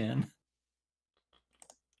roll a 10.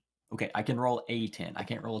 Okay, I can roll a 10. I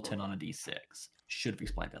can't roll a 10 on a d6. Should have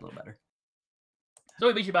explained that a little better. So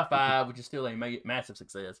he beats you by 5, which is still a massive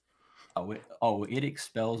success. It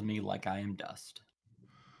expels me like I am dust.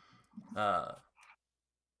 So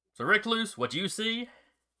Recluse, what you see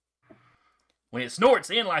when it snorts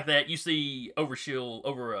in like that, you see Overshield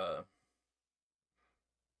over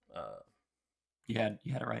You had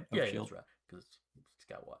it right. yeah, that's right, because it's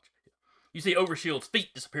got to watch. You see Overshield's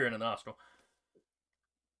feet disappear in the nostril,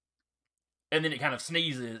 and then it kind of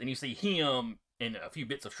sneezes, and you see him and a few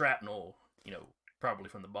bits of shrapnel, you know, probably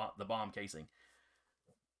from the bomb casing,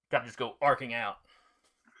 kind of just go arcing out.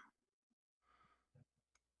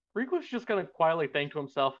 Rico's just gonna quietly think to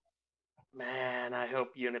himself, "Man, I hope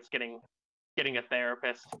Unit's getting a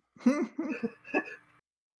therapist."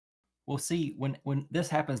 Well, see, when this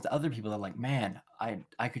happens to other people, they're like, "Man,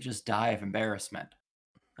 I could just die of embarrassment."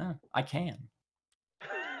 I can.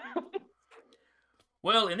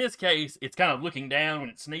 Well, in this case, it's kind of looking down when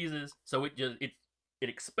it sneezes, so it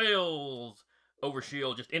expels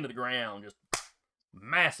Overshield just into the ground, just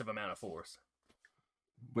massive amount of force.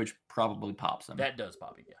 Which probably pops him. That does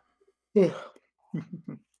pop him, yeah.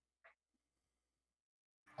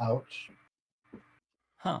 Ouch.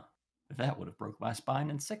 Huh. That would have broke my spine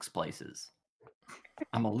in 6 places.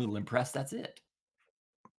 I'm a little impressed that's it.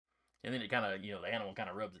 And then it kind of, you know, the animal kind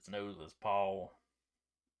of rubs its nose with its paw.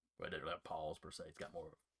 Well, it doesn't have paws per se. It's got more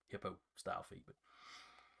hippo-style feet. But...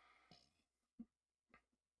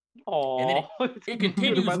 Aww. And then it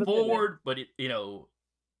continues forward, but it, you know,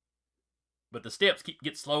 but the steps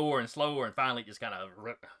get slower and slower, and finally it just kind of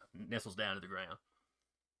nestles down to the ground.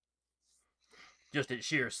 Just at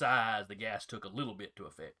sheer size, the gas took a little bit to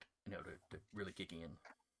affect, you know, to really kick in.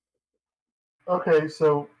 Okay,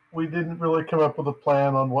 so we didn't really come up with a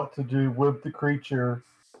plan on what to do with the creature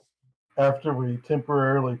after we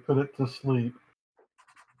temporarily put it to sleep.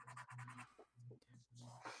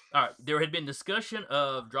 All right, there had been discussion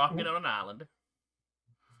of dropping it on an island.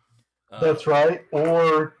 That's right.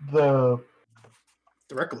 Or the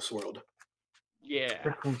Reckless World.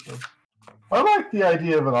 Yeah. I like the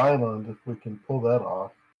idea of an island if we can pull that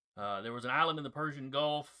off. There was an island in the Persian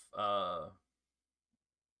Gulf. Was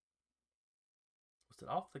it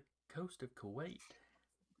off the coast of Kuwait?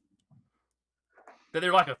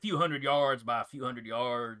 They're like a few hundred yards by a few hundred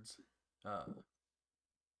yards.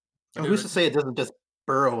 Who's to say it doesn't just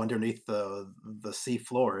burrow underneath the sea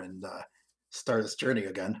floor and start its journey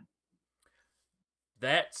again?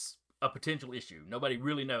 That's a potential issue. Nobody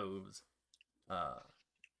really knows.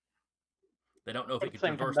 They don't know if it could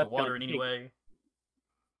traverse the water in any way.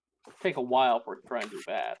 Take a while for it to try and do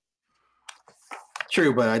that.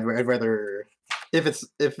 True, but I'd rather if it's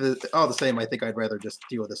all the same. I think I'd rather just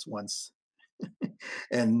deal with this once,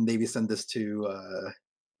 and maybe send this to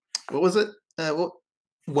what was it?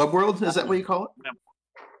 Web World? Is that what you call it?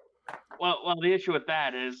 Well, the issue with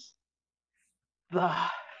that is the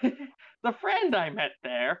the friend I met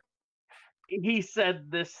there. He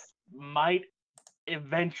said this might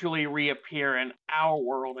eventually reappear in our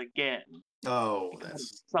world again. Oh,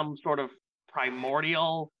 that's some sort of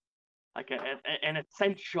primordial, like an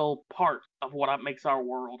essential part of what makes our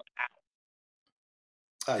world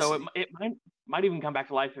out. So it might even come back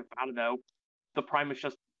to life if, I don't know, the Primus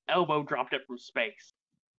just elbow dropped it from space.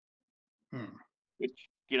 Which,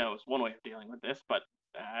 is one way of dealing with this, but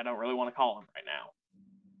I don't really want to call him right now.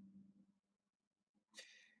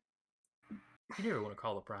 You never want to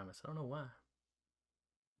call the Primus. I don't know why.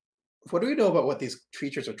 What do we know about what these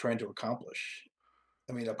creatures are trying to accomplish?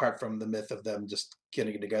 I mean, apart from the myth of them just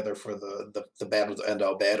getting together for the battle to end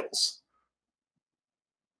all battles.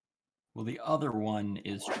 Well, the other one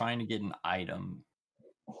is trying to get an item,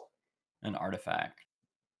 an artifact,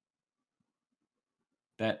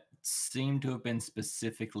 that seemed to have been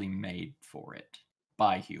specifically made for it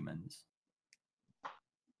by humans, if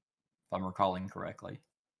I'm recalling correctly.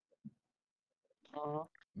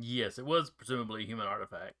 Yes, it was presumably a human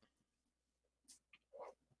artifact.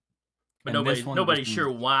 But And nobody's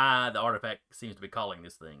sure why the artifact seems to be calling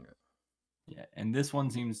this thing. Yeah, and this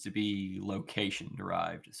one seems to be location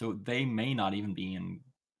derived. So they may not be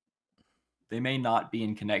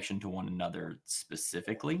in connection to one another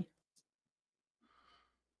specifically.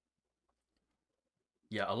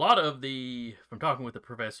 Yeah, from talking with the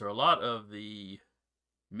professor, a lot of the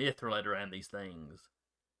myth related around these things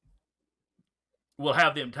will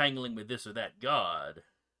have them tangling with this or that god.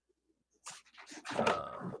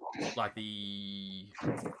 Like I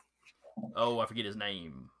forget his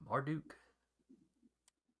name, Marduk?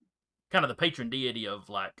 Kind of the patron deity of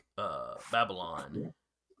Babylon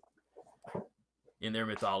in their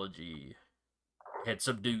mythology had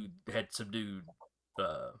subdued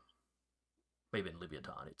maybe in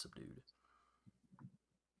Leviathan it subdued.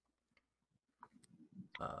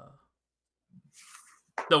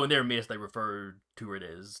 Though in their myths they referred to it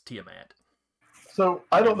as Tiamat. So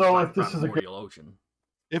I don't know if this is a good ocean.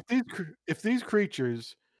 If these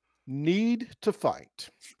creatures need to fight,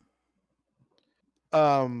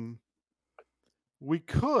 we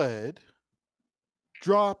could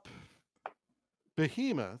drop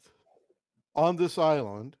Behemoth on this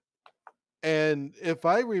island, and if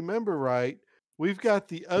I remember right, we've got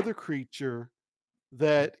the other creature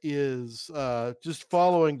that is just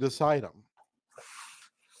following this item.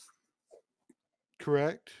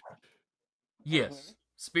 Correct? Yes.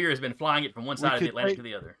 Spear has been flying it from one side of the Atlantic to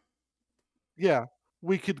the other. Yeah.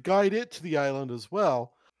 We could guide it to the island as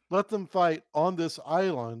well. Let them fight on this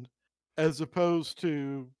island as opposed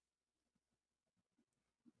to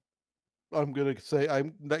I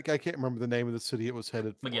can't remember the name of the city it was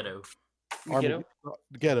headed for. Megiddo.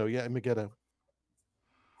 Megiddo, yeah, Megiddo.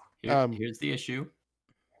 Here's the issue.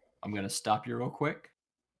 I'm going to stop you real quick.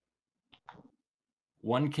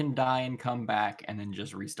 One can die and come back and then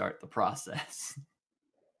just restart the process.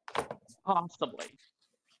 Possibly.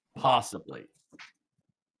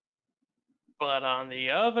 But on the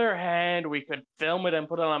other hand, we could film it and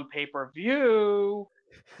put it on pay-per-view.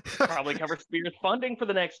 Probably cover Spear's funding for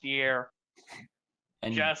the next year.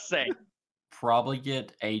 And just saying. Probably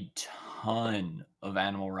get a ton of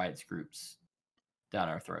animal rights groups down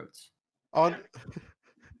our throats.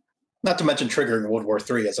 Not to mention triggering World War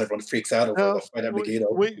III as everyone freaks out over the fight at Megiddo.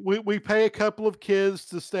 We pay a couple of kids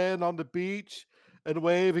to stand on the beach and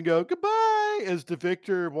wave and go goodbye as the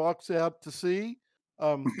victor walks out to sea.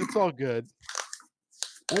 It's all good.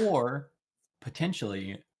 Or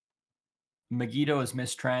potentially Megiddo is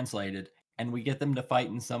mistranslated and we get them to fight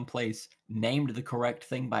in some place named the correct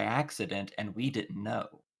thing by accident and we didn't know.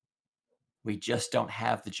 We just don't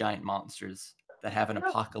have the giant monsters that have an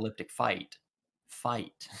apocalyptic fight.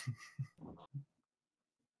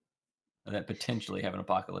 That potentially have an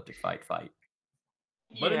apocalyptic fight.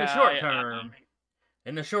 But in the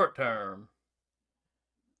short term,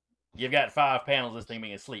 you've got 5 panels of this thing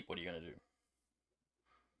being asleep. What are you going to do?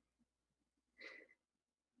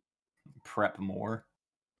 Prep more.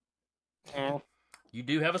 You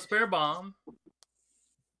do have a spare bomb.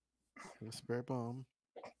 A spare bomb.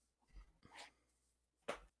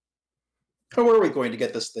 How are we going to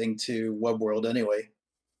get this thing to Web World anyway?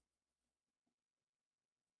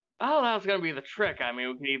 Oh, that was gonna be the trick. I mean,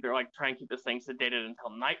 we could either like try and keep this thing sedated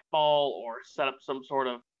until nightfall, or set up some sort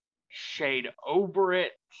of shade over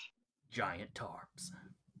it. Giant tarps.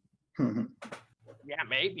 Yeah,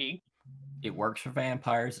 maybe. It works for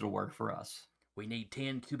vampires. It'll work for us. We need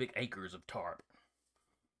 10 cubic acres of tarp.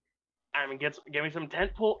 I mean, give me some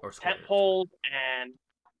tent Or squares. poles, and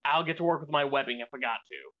I'll get to work with my webbing if I got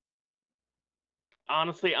to.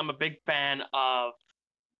 Honestly, I'm a big fan of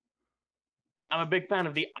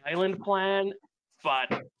the island plan,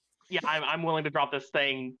 but yeah, I'm willing to drop this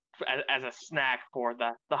thing as a snack for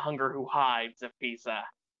the hunger who hides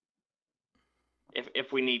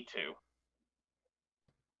if we need to.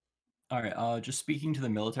 All right. Just speaking to the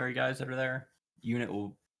military guys that are there, unit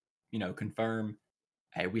will, confirm.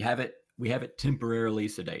 Hey, we have it temporarily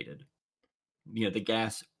sedated. The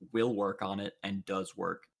gas will work on it and does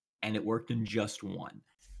work, and it worked in just one.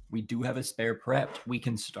 We do have a spare prepped. We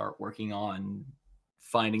can start working on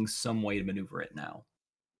finding some way to maneuver it now.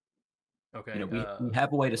 Okay. We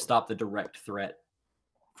have a way to stop the direct threat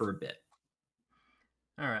for a bit.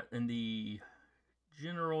 All right. And the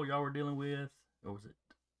general y'all were dealing with, or was it?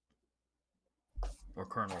 Or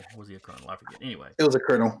colonel? Was he a colonel? I forget. Anyway. It was a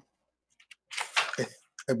colonel.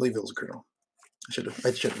 I believe it was a colonel. I should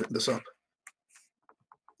have written this up.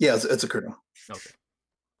 Yeah, it's a colonel. Okay.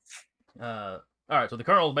 All right. So the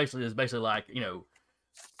colonel is basically like,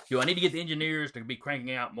 do I need to get the engineers to be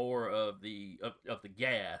cranking out more of the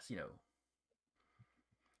gas?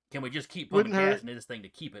 Can we just keep pumping gas into this thing to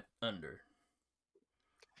keep it under?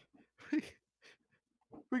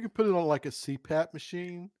 We can put it on like a CPAP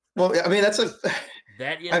machine. Well, I mean,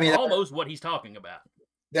 that is almost what he's talking about.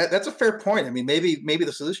 That's a fair point. I mean, maybe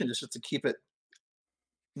the solution is just to keep it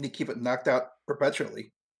knocked out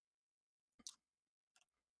perpetually.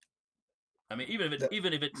 I mean, even if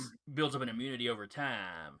it builds up an immunity over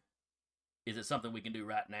time, is it something we can do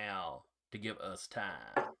right now to give us time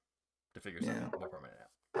to figure something more permanent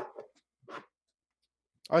out?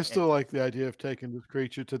 I still like the idea of taking this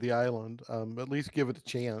creature to the island. At least give it a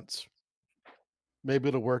chance. Maybe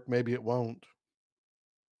it'll work, maybe it won't.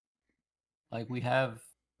 Like, we have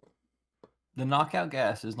the knockout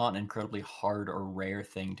gas is not an incredibly hard or rare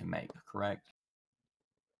thing to make, correct?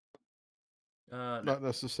 Not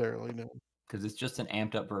necessarily, no. Because it's just an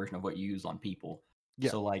amped up version of what you use on people.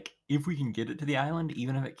 Yeah. So, like, if we can get it to the island,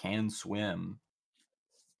 even if it can swim,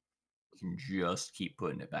 we can just keep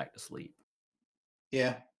putting it back to sleep.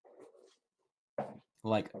 Yeah.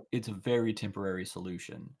 Like, it's a very temporary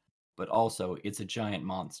solution, but also it's a giant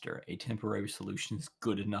monster. A temporary solution is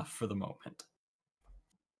good enough for the moment.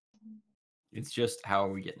 It's just, how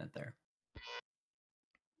are we getting it there?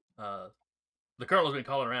 The colonel's been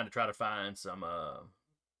calling around to try to find some,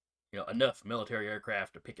 enough military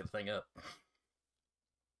aircraft to pick the thing up.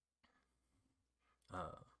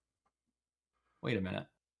 Wait a minute.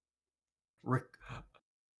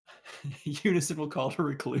 Unison will call to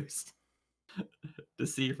Recluse to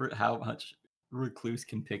see how much Recluse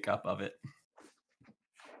can pick up of it.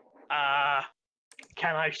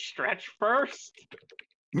 Can I stretch first?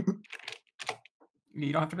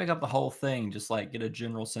 You don't have to pick up the whole thing, just like get a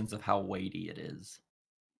general sense of how weighty it is.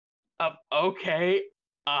 Okay.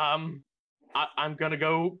 I'm gonna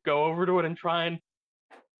go over to it and try and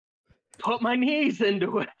put my knees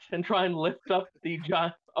into it and try and lift up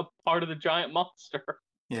a part of the giant monster.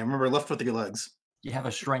 Yeah, remember, lift with your legs. You have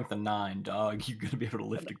a strength of 9, dog. You're gonna be able to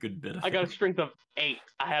lift a good bit of it. I got a strength of 8.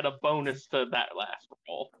 I had a bonus to that last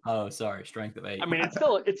roll. Oh, sorry, strength of 8. I mean, it's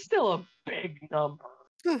still a big number.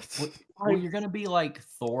 Well, you're gonna be like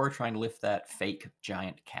Thor trying to lift that fake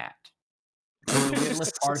giant cat. You'll be able to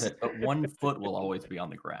lift part of it, but 1 foot will always be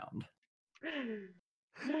on the ground.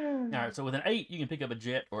 All right, so with an 8, you can pick up a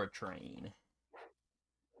jet or a train.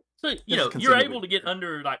 So That's you're able to get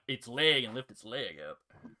under like its leg and lift its leg up.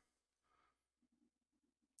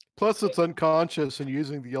 Plus, it's unconscious and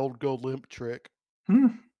using the old go limp trick. I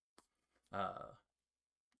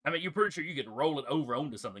mean, you're pretty sure you could roll it over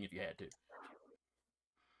onto something if you had to,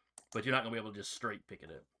 but you're not gonna be able to just straight pick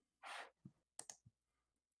it up.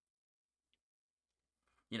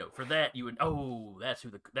 you know, for that you would. Oh, that's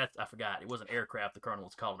who that's I forgot. It wasn't aircraft the colonel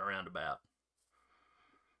was calling around about.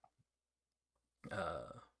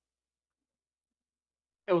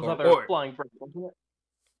 It was Or- other or- flying birds, wasn't it?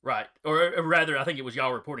 Right, or rather, I think it was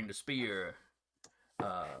y'all reporting to Spear.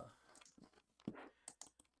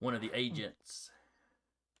 One of the agents,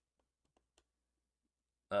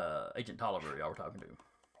 Agent Tolliver, y'all were talking to,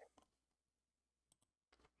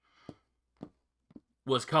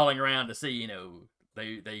 was calling around to see, you know,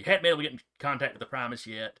 they hadn't been able to get in contact with the Primus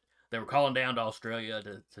yet. They were calling down to Australia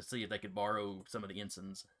to see if they could borrow some of the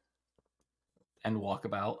ensigns. And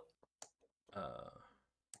Walkabout,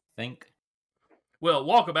 think. Well,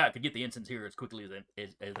 Walkabout could get the ensigns here as quickly as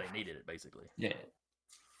they needed it, basically. Yeah.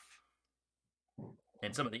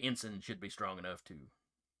 And some of the ensigns should be strong enough to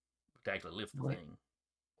actually lift the Wait. thing.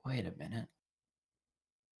 Wait a minute.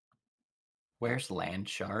 Where's Land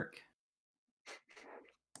Shark?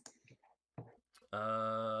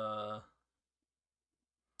 Because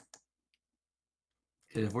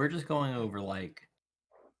if we're just going over like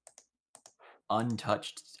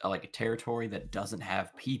untouched, like a territory that doesn't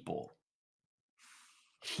have people,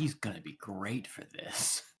 he's gonna be great for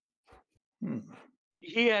this.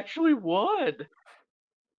 He actually would.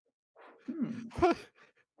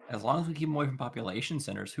 As long as we keep him away from population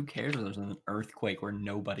centers, who cares if there's an earthquake where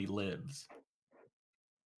nobody lives?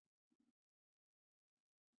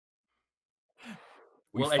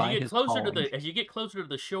 We Well, as find you get his closer to calling. as you get closer to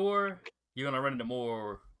the shore, you're gonna run into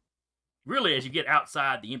more. Really, as you get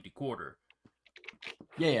outside the empty quarter,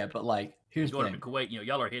 Yeah, but like, here's the going thing. to Kuwait, you know,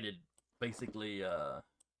 y'all are headed basically.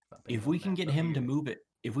 If we can get him to move it,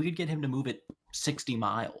 if we could get him to move it 60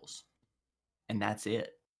 miles, and that's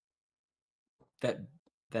it,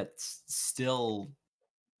 that's still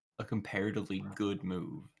a comparatively good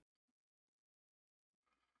move.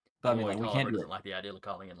 But I mean, like, we can't do doesn't it. like the idea of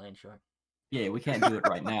calling in Land Shark. Yeah, we can't do it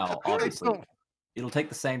right now. Obviously, it'll take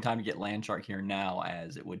the same time to get Land Shark here now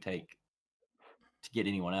as it would take to get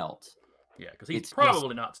anyone else. Yeah, because he's It's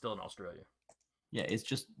probably not still in Australia. Yeah, it's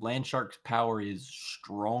just Land Shark's power is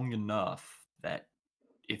strong enough that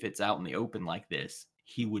if it's out in the open like this,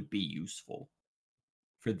 he would be useful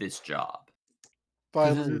for this job.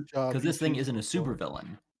 Finally, a job Because this thing he's isn't a useful for.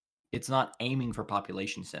 supervillain. It's not aiming for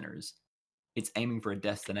population centers. It's aiming for a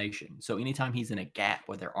destination. So anytime he's in a gap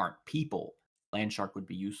where there aren't people, Land Shark would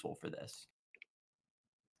be useful for this.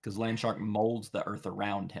 Because Land Shark molds the earth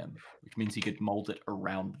around him, which means he could mold it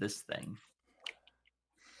around this thing.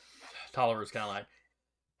 Tolliver's kind of like,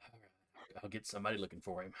 I'll get somebody looking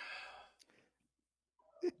for him.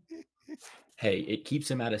 Hey, it keeps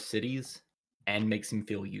him out of cities and makes him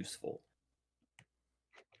feel useful.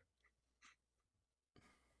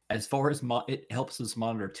 As far as it helps us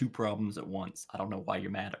monitor two problems at once. I don't know why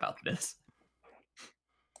you're mad about this.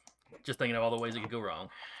 Just thinking of all the ways it could go wrong.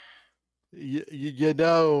 You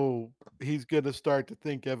know, he's going to start to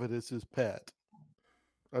think of it as his pet.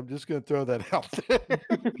 I'm just going to throw that out there.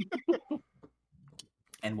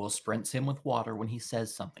 And we'll spritz him with water when he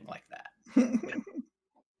says something like that.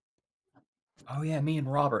 Oh yeah, me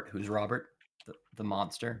and Robert. Who's Robert? The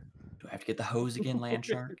monster. Do I have to get the hose again, Land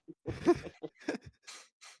Shark?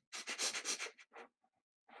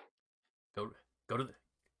 Go to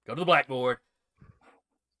the blackboard.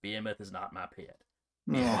 Behemoth is not my pet.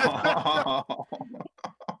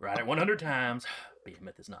 Write it 100 times.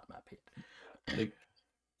 Behemoth is not my pet.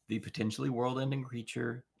 The potentially world-ending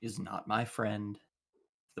creature is not my friend.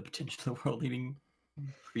 The potentially world-ending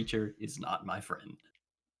creature is not my friend.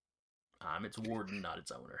 I'm its warden, not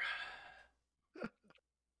its owner.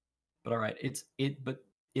 But all right, but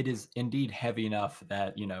it is indeed heavy enough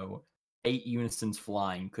that 8 unisons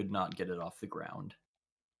flying could not get it off the ground.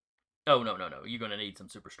 Oh no! You're gonna need some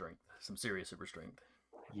super strength, some serious super strength.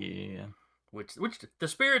 Yeah. Which the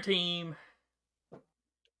Spirit team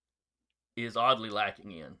is oddly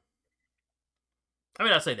lacking in. I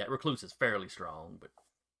mean, I say that Recluse is fairly strong, but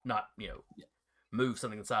not move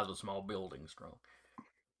something the size of a small building strong.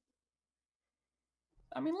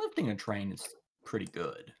 I mean, lifting a train is pretty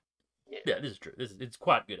good. Yeah, this is true. It's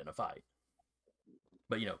quite good in a fight.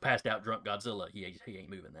 But passed out drunk Godzilla, he ain't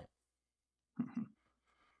moving that.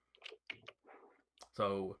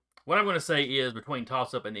 So what I'm going to say is, between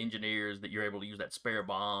Toss Up and the engineers, that you're able to use that spare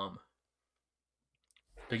bomb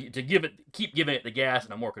to keep giving it the gas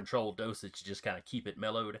in a more controlled dosage to just kind of keep it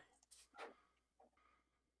mellowed.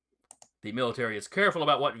 The military is careful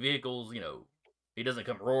about what vehicles, it doesn't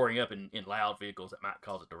come roaring up in loud vehicles that might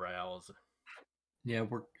cause it to rouse. Yeah,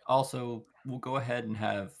 we'll go ahead and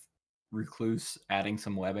have Recluse adding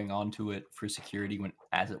some webbing onto it for security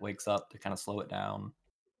as it wakes up to kind of slow it down.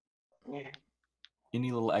 Yeah.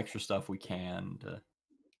 Any little extra stuff we can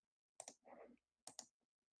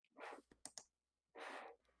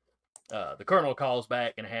The colonel calls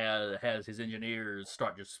back and has his engineers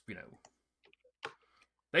start just,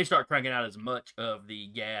 they start cranking out as much of the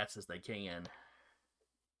gas as they can.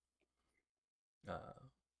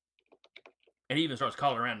 And he even starts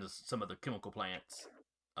calling around to some of the chemical plants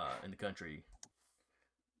in the country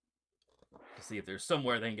to see if there's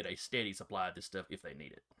somewhere they can get a steady supply of this stuff if they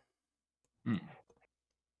need it.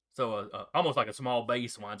 So almost like a small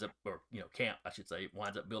base winds up, or camp, I should say,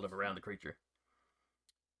 winds up building around the creature.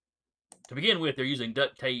 To begin with, they're using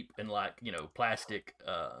duct tape and plastic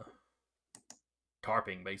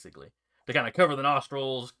tarping, basically, to kind of cover the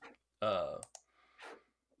nostrils.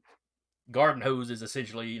 Garden hoses,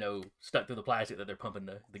 essentially, stuck through the plastic that they're pumping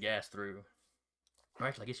the gas through. Or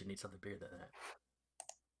actually, I guess you need something bigger than that.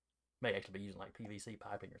 May actually be using like PVC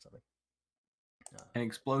piping or something. An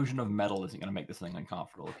explosion of metal isn't going to make this thing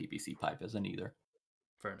uncomfortable. A PVC pipe isn't either.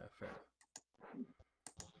 Fair enough.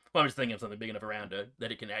 Well, I'm just thinking of something big enough around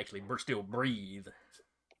that it can actually still breathe.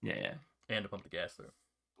 Yeah. And to pump the gas through.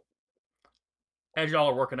 As y'all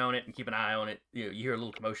are working on it and keep an eye on it, you hear a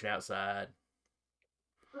little commotion outside.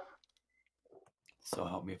 So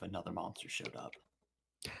help me if another monster showed up.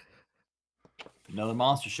 If another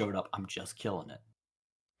monster showed up, I'm just killing it.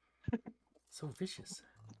 So vicious.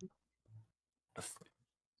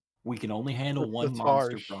 We can only handle one That's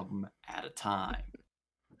monster harsh. problem at a time.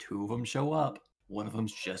 2 of them show up. One of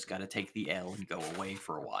them's just got to take the L and go away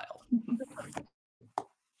for a while.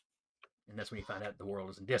 And that's when you find out the world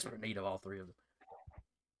is in desperate need of all 3 of them.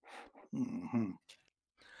 Mm-hmm.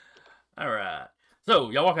 All right.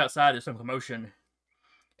 So y'all walk outside. There's some commotion.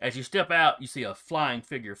 As you step out, you see a flying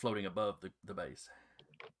figure floating above the base.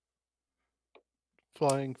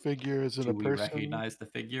 Flying figure is in Do a we person. recognize the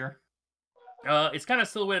figure? It's kind of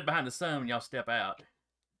silhouetted behind the sun when y'all step out.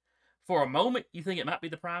 For a moment, you think it might be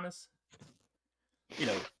the Primus.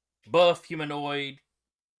 Buff, humanoid,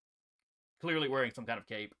 clearly wearing some kind of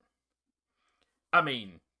cape. I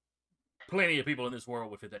mean, plenty of people in this world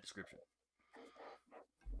would fit that description.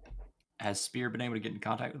 Has Spear been able to get in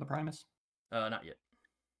contact with the Primus? Not yet.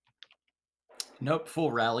 Nope,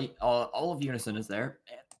 full rally. All of Unison is there.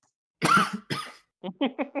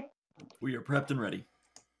 We are prepped and ready.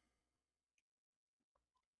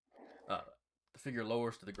 The figure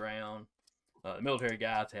lowers to the ground. The military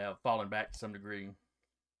guys have fallen back to some degree.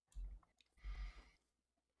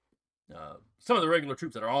 Some of the regular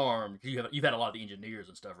troops that are armed, you've had a lot of the engineers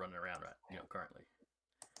and stuff running around, right? Currently.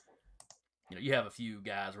 You have a few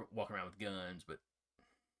guys walking around with guns, but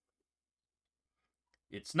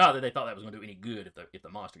it's not that they thought that was going to do any good if the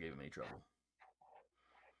monster gave them any trouble.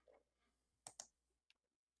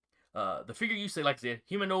 The figure you say, like I said,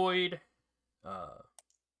 humanoid,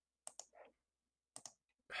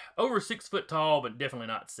 over 6 foot tall, but definitely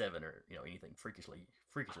not 7 or anything freakishly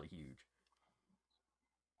huge.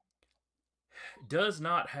 Does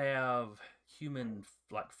not have human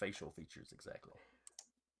facial features exactly.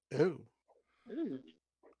 Oh.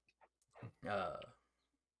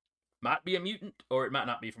 Might be a mutant, or it might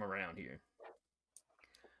not be from around here.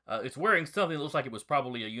 It's wearing something that looks like it was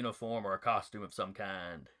probably a uniform or a costume of some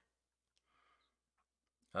kind.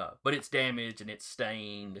 But it's damaged and it's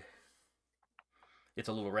stained. It's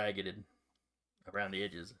a little ragged around the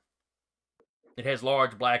edges. It has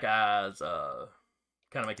large black eyes, kind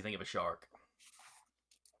of make you think of a shark.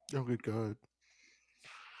 Oh, good God.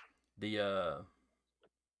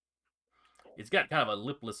 It's got kind of a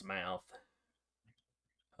lipless mouth.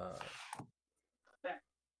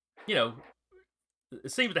 It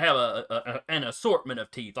seems to have an assortment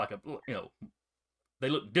of teeth, they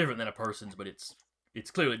look different than a person's, but it's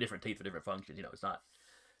clearly different teeth for different functions. It's not.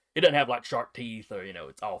 It doesn't have like shark teeth, or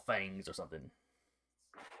it's all fangs or something.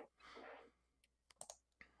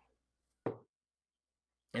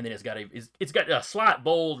 And then it's got a slight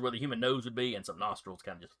bulge where the human nose would be, and some nostrils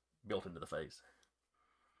kind of just built into the face.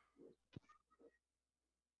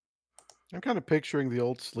 I'm kind of picturing the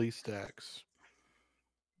old Slee Stacks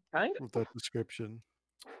Kind of. with that description.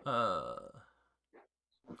 The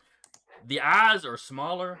eyes are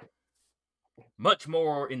smaller, much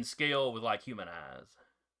more in scale with like human eyes.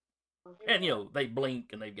 And they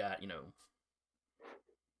blink and they've got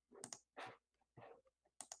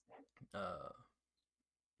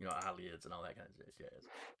eyelids and all that kind of jazz.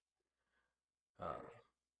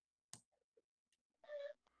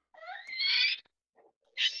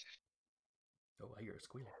 Oh, I hear a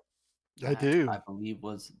squeal. I That, do. I believe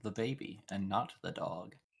was the baby and not the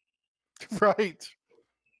dog. Right.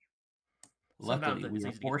 Sometimes Luckily, that we were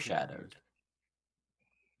seems to get foreshadowed.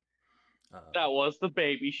 That was the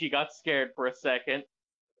baby. She got scared for a second.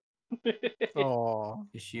 Aw.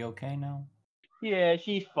 Is she okay now? Yeah,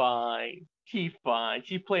 she's fine. She's fine.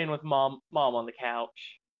 She's playing with mom on the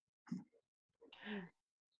couch.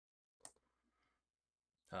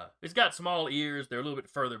 It's got small ears. They're a little bit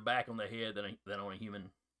further back on the head than on a human.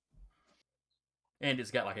 And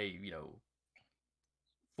it's got like a,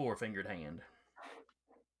 4-fingered hand.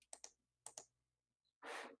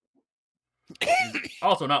 It's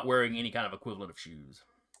also not wearing any kind of equivalent of shoes.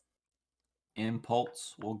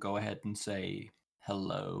 Impulse will go ahead and say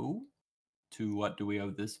hello to what do we owe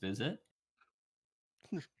this visit?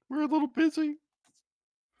 We're a little busy.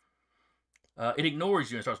 It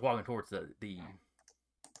ignores you and starts walking towards the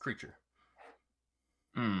creature.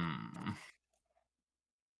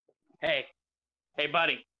 Hey,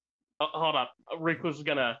 buddy. Hold on. Recluse is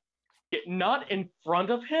gonna get not in front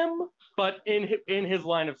of him, but in his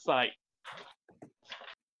line of sight.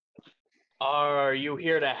 Are you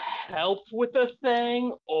here to help with the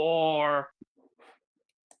thing, or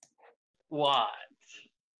what?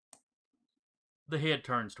 The head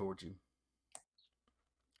turns towards you.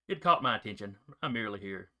 It caught my attention. I'm merely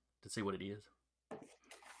here to see what it is.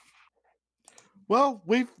 Well,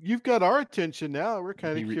 you've got our attention now. We're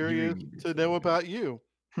kind He of re- he curious reneeded to it. know about you.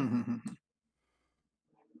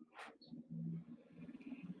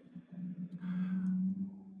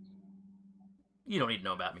 You don't need to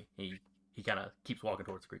know about me. He kind of keeps walking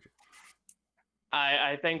towards the creature.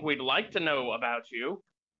 I think we'd like to know about you.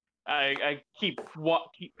 I keep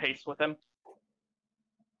pace with him.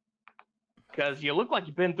 Because you look like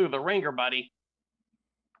you've been through the ringer, buddy.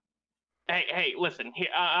 Hey, listen.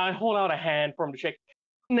 I hold out a hand for him to shake.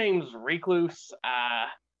 Name's Recluse.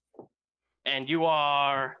 And you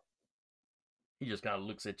are... He just kind of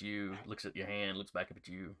looks at you, looks at your hand, looks back up at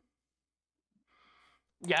you.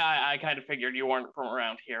 Yeah, I kind of figured you weren't from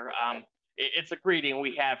around here. It's a greeting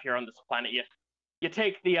we have here on this planet. You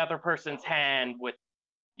take the other person's hand with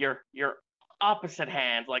your opposite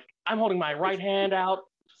hand. Like, I'm holding my right hand out,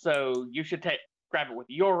 so you should grab it with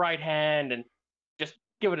your right hand and just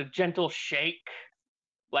give it a gentle shake.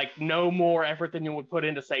 Like, no more effort than you would put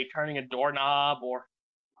into, say, turning a doorknob or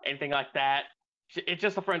anything like that. It's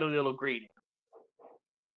just a friendly little greeting.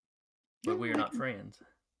 But we are not friends.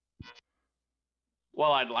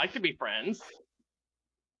 Well, I'd like to be friends.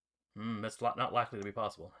 That's not likely to be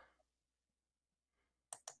possible.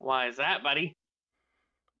 Why is that, buddy?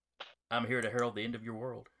 I'm here to herald the end of your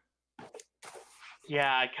world. Yeah,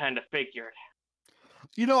 I kind of figured.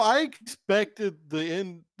 I expected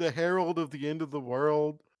the herald of the end of the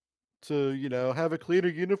world to, have a cleaner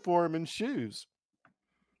uniform and shoes.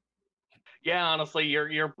 Yeah, honestly,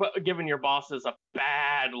 you're giving your bosses a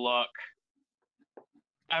bad look.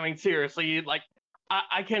 I mean, seriously, like,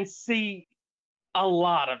 I can see a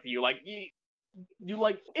lot of you. Like, you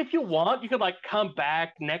like, if you want, you could, like, come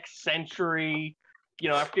back next century,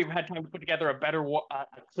 after you've had time to put together a better, a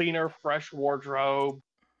cleaner, fresh wardrobe.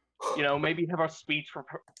 Maybe have a speech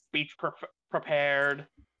prepared.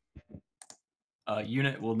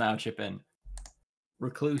 Unit will now chip in.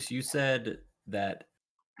 Recluse, you said that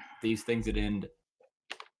these things that end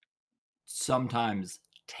sometimes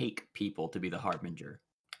take people to be the harbinger.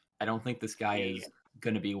 I don't think this guy is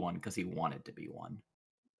going to be one because he wanted to be one.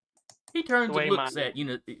 He turns and looks at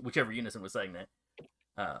whichever Unison was saying that.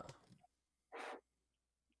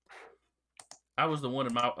 I was the one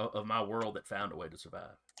of my world that found a way to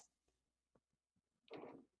survive.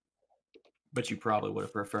 But you probably would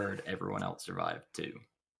have preferred everyone else survive too.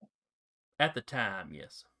 At the time,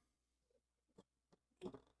 yes.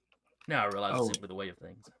 Now I realize it's simply the way of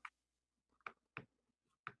things.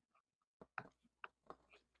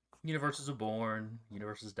 Universes are born,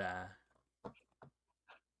 universes die.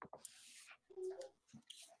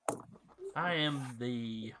 I am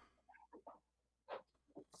the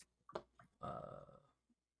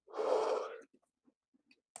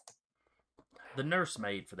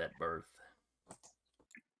nursemaid for that birth.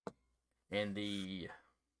 And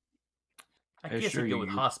I guess I'd go with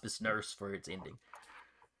hospice nurse for its ending.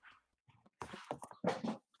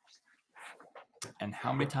 And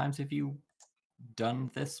how many times have you done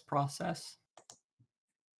this process?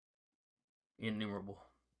 Innumerable.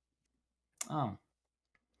 Oh.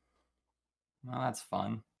 Well, that's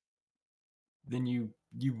fun. Then you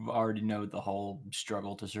already know the whole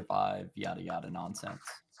struggle to survive, yada yada nonsense.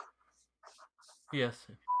 Yes.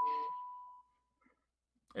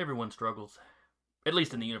 Everyone struggles. At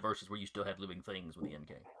least in the universes where you still have living things when the end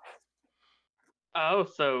came. Oh,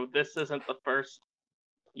 so this isn't the first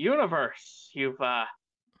universe you've had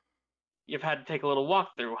to take a little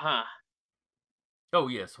walk through, huh? Oh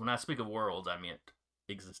yes, when I speak of worlds, I meant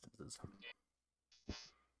existences.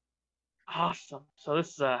 Awesome. So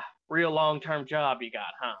this is a real long-term job you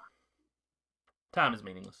got, huh? Time is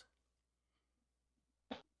meaningless.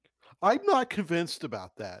 I'm not convinced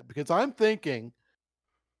about that because I'm thinking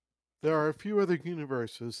there are a few other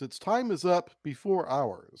universes. Its time is up before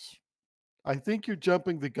ours. I think you're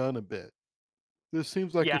jumping the gun a bit. This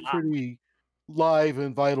seems like Yeah, a pretty live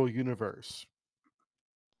and vital universe.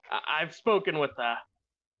 I've spoken with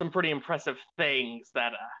some pretty impressive things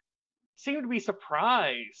that seem to be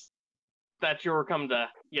surprised that you were come to,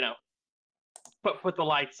 put the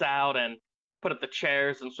lights out and put up the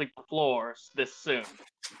chairs and sweep the floors this soon.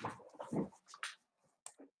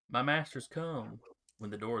 My masters come when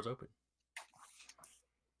the door is open.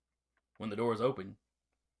 When the door is open,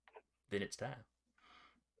 then it's time.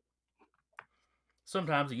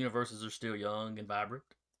 Sometimes the universes are still young and vibrant.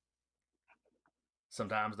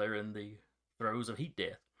 Sometimes they're in the throes of heat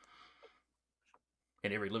death.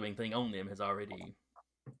 And every living thing on them has already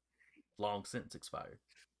long since expired.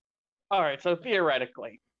 All right, so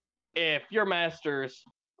theoretically, if your masters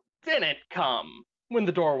didn't come when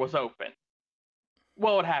the door was open,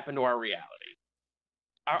 what would happen to our reality?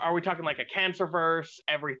 Are we talking like a cancer verse?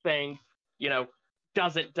 Everything,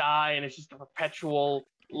 doesn't die and it's just a perpetual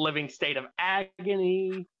living state of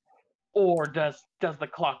agony? Or does the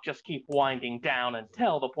clock just keep winding down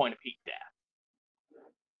until the point of heat death?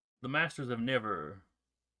 The masters have never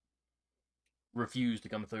refused to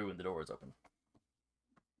come through when the door is open.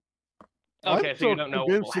 Okay, I'm so you don't know what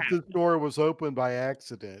will convinced that happen. this door was opened by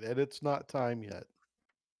accident and it's not time yet.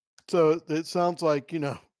 So it sounds like,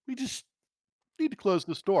 we just need to close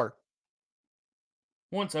this door.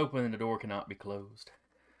 Once open, the door cannot be closed.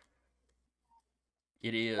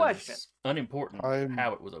 It is Question. unimportant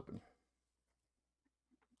how it was opened.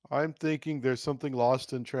 I'm thinking there's something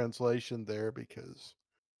lost in translation there because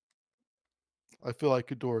I feel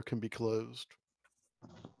like a door can be closed.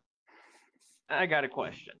 I got a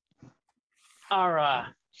question. Our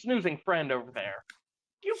snoozing friend over there,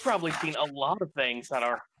 you've probably seen a lot of things that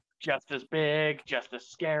are just as big, just as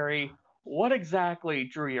scary. What exactly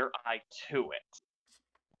drew your eye to it?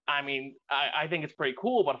 I mean, I think it's pretty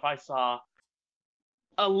cool, but if I saw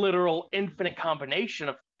a literal infinite combination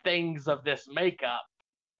of things of this makeup,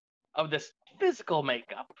 of this physical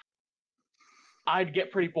makeup, I'd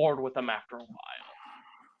get pretty bored with them after a while.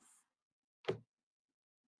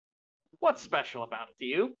 What's special about it to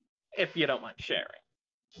you, if you don't mind sharing?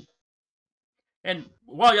 And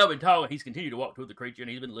while y'all been talking, he's continued to walk toward the creature,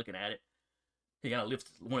 and he's been looking at it. He kind of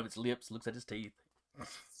lifts one of its lips, looks at his teeth.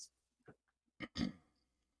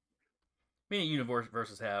 Many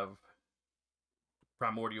universes have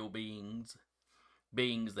primordial beings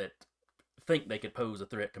that think they could pose a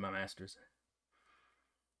threat to my masters.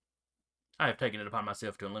 I have taken it upon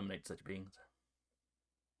myself to eliminate such beings.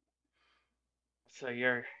 So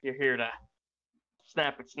you're here to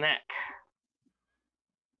snap its neck.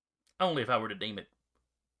 Only if I were to deem it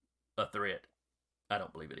a threat. I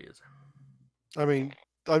don't believe it is. I mean,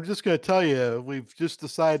 I'm just going to tell you, we've just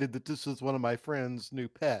decided that this is one of my friend's new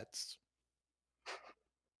pets.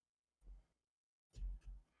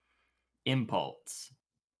 Impulse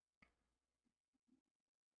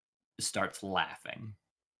starts laughing.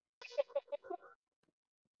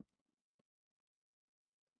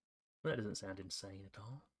 That doesn't sound insane at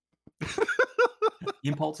all.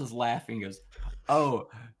 Impulse is laughing, goes, "Oh,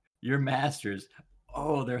 your masters.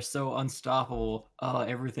 Oh, they're so unstoppable. Oh,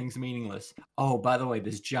 everything's meaningless. Oh, by the way,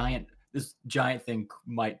 this giant thing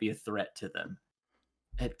might be a threat to them.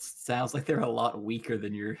 It sounds like they're a lot weaker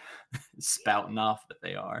than you're spouting off that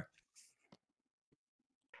they are."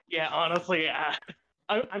 Yeah, honestly,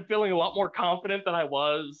 I'm feeling a lot more confident than I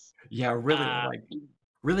was. Yeah, really,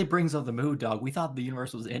 really brings up the mood, dog. We thought the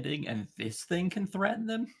universe was ending, and this thing can threaten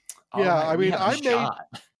them. All Yeah, right, I we mean, have a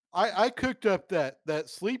shot. I cooked up that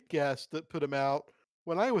sleep gas that put him out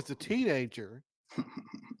when I was a teenager.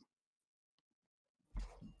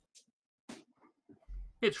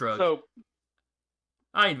 It shrugs. So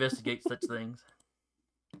I investigate such things.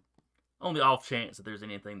 On the off chance that there's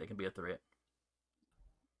anything that can be a threat.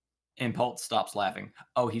 Impulse stops laughing.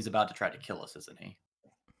 Oh, he's about to try to kill us, isn't he?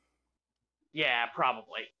 yeah,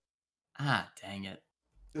 probably. Ah, dang it.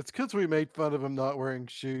 It's because we made fun of him not wearing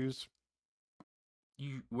shoes.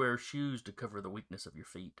 You wear shoes to cover the weakness of your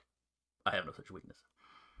feet. I have no such weakness.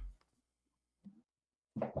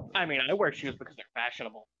 I mean, I wear shoes because they're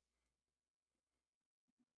fashionable.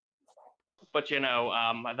 But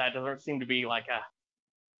that doesn't seem to be like a.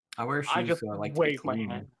 I wear shoes I just so I like to be wave my clean.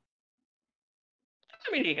 hand.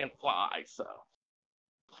 I mean, he can fly, so.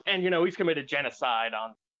 And he's committed genocide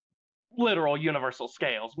on literal universal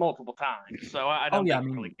scales multiple times, so I don't think he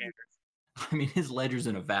really cares. I mean, his ledger's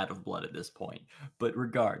in a vat of blood at this point, but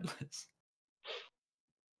regardless.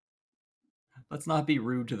 Let's not be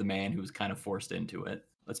rude to the man who was kind of forced into it.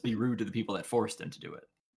 Let's be rude to the people that forced him to do it.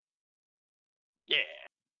 Yeah.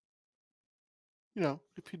 You know,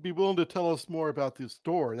 if he'd be willing to tell us more about this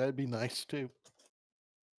door, that'd be nice too.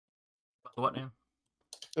 What now?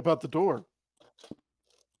 About the door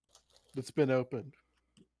that's been opened.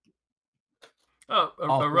 Oh, a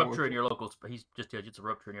Also, rupture in your local space. He's just tells you it's a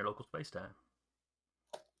rupture in your local space time.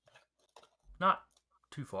 Not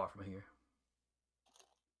too far from here.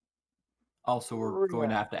 Also, we're going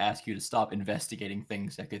to have to ask you to stop investigating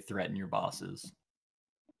things that could threaten your bosses.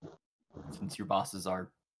 Since your bosses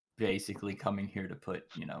are basically coming here to put,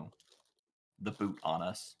 you know, the boot on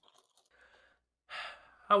us.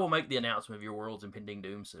 I will make the announcement of your world's impending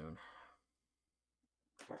doom soon.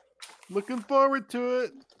 Looking forward to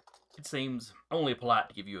it. It seems only polite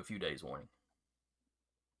to give you a few days' warning.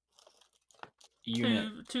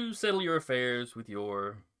 Unit, To settle your affairs with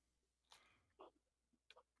your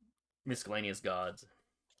miscellaneous gods.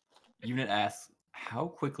 Unit asks, how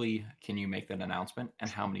quickly can you make that announcement and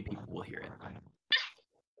how many people will hear it?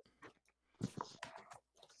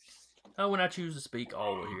 When I choose to speak,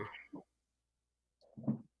 all will hear.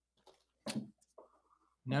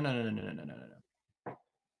 No.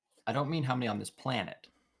 I don't mean how many on this planet.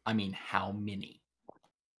 I mean how many.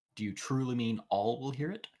 Do you truly mean all will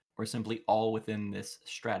hear it? Or simply all within this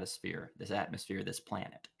stratosphere, this atmosphere, this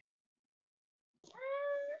planet?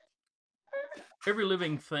 Every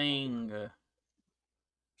living thing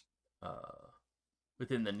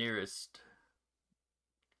within the nearest,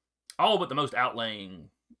 all but the most outlying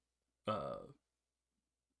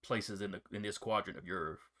places in this quadrant of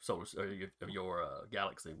your solar of your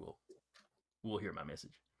galaxy will hear my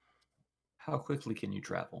message. How quickly can you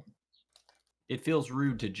travel? It feels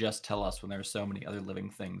rude to just tell us when there are so many other living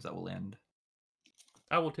things that will end.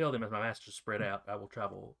 I will tell them as my masters spread out. I will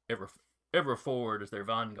travel ever forward as their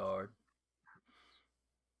vanguard.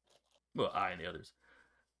 Well, I and the others.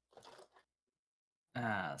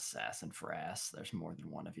 Ah, sass and frass. There's more than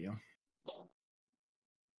one of you.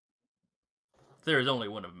 There is only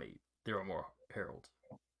one of me. There are more heralds,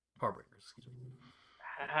 harbingers. Excuse me.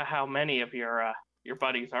 How many of your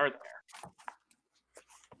buddies are there?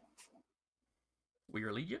 We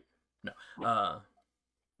are legion? No.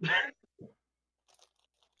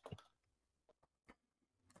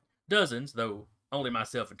 Dozens, though only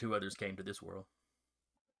myself and 2 others came to this world.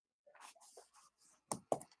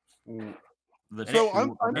 So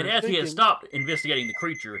I'm And as he has thinking- stopped investigating the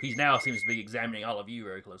creature, he now seems to be examining all of you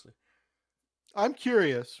very closely. I'm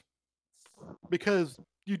curious because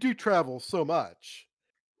you do travel so much.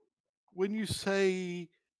 When you say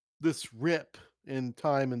this rip in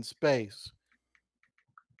time and space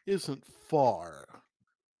isn't far,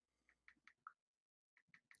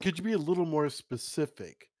 could you be a little more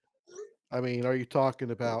specific? I mean, are you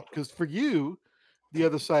talking about, because for you, the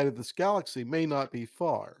other side of this galaxy may not be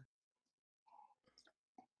far.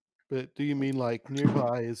 But do you mean like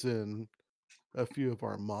nearby is in a few of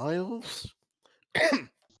our miles?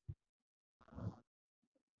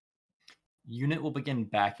 Unit will begin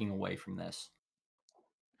backing away from this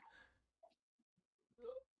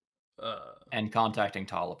and contacting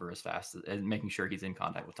Tolliver as fast as and making sure he's in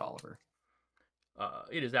contact with Tolliver.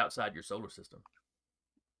 It is outside your solar system.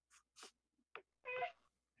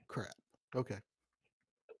 Crap. Okay.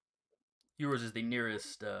 Yours is the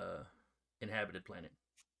nearest inhabited planet.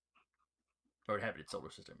 Or inhabited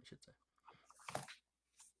solar system, I should say.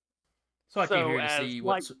 So I came So here to as see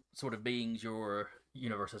what sort of beings your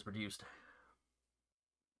universe has produced.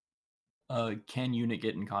 Can Unit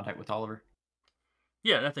get in contact with Tolliver?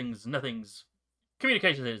 Yeah, nothing's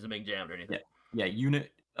communication isn't being jammed or anything. Yeah,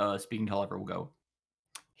 Unit speaking to Tolliver will go.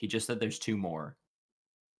 He just said there's 2 more.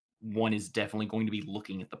 One is definitely going to be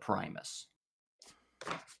looking at the Primus.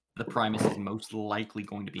 The Primus is most likely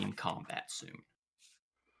going to be in combat soon,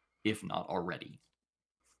 if not already.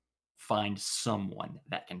 Find someone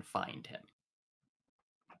that can find him.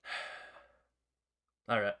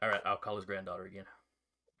 All right. I'll call his granddaughter again.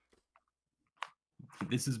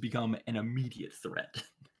 This has become an immediate threat.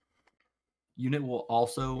 Unit will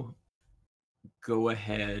also go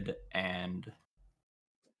ahead and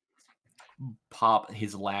pop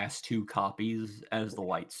his last 2 copies as the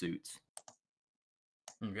white suits.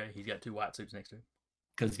 Okay, he's got 2 white suits next to him.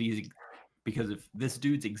 Because if this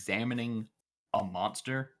dude's examining a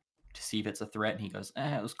monster to see if it's a threat, and he goes,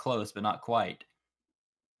 it was close, but not quite.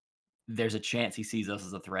 There's a chance he sees us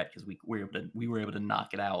as a threat because we were able to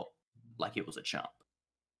knock it out like it was a chump.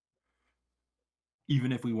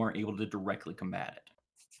 Even if we weren't able to directly combat it.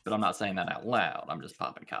 But I'm not saying that out loud. I'm just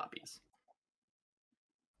popping copies.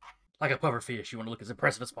 Like a puffer fish, you want to look as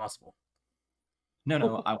impressive as possible.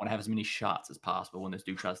 No, I want to have as many shots as possible when this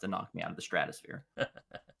dude tries to knock me out of the stratosphere.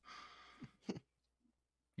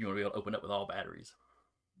 You want to be able to open up with all batteries.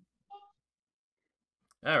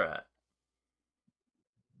 All right.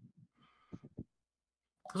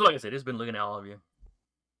 So like I said, it's been looking at all of you.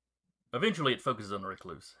 Eventually, it focuses on the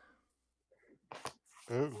recluse.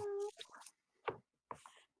 Oh.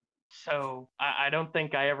 So I don't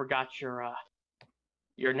think I ever got your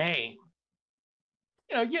name.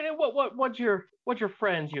 You know what your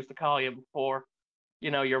friends used to call you before. You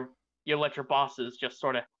let your bosses just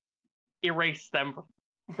sort of erase them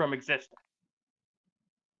from existence.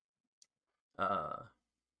 A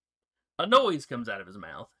noise comes out of his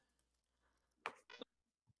mouth.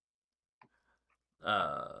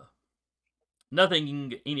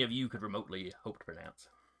 Nothing any of you could remotely hope to pronounce.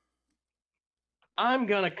 I'm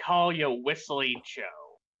gonna call you Whistly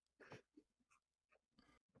Joe.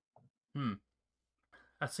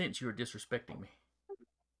 I sense you are disrespecting me.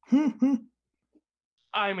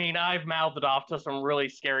 I mean, I've mouthed it off to some really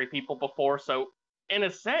scary people before, so in a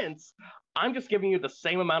sense, I'm just giving you the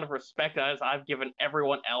same amount of respect as I've given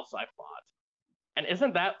everyone else I've fought. And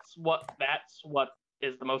isn't that's what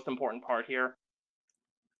is the most important part here?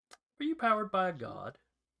 Are you powered by a god?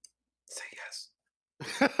 Say yes.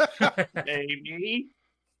 Maybe.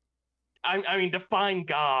 I mean, define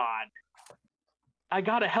God. I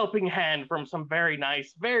got a helping hand from some very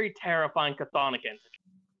nice, very terrifying chthonic entity.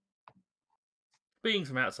 Beings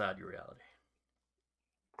from outside your reality.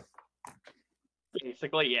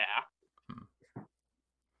 Basically, yeah.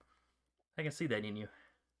 I can see that in you.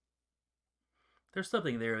 There's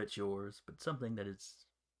something there that's yours, but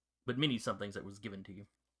many somethings that was given to you.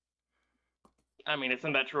 I mean,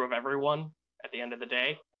 isn't that true of everyone at the end of the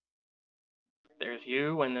day? There's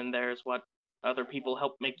you, and then there's what other people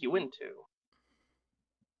help make you into.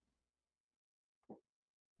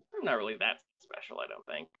 I'm not really that special, I don't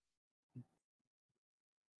think.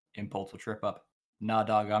 Impulse will trip up. Nah,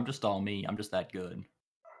 dog, I'm just all me. I'm just that good.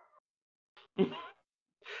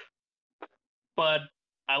 Bud,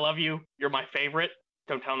 I love you. You're my favorite.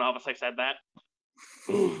 Don't tell Novice I said that.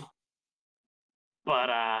 But,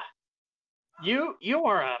 you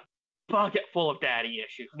are a bucket full of daddy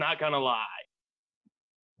issues, not gonna lie.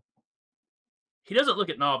 He doesn't look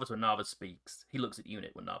at Novice when Novice speaks. He looks at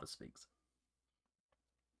Unit when Novice speaks.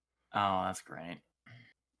 Oh, that's great.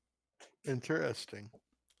 Interesting.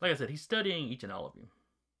 Like I said, he's studying each and all of you.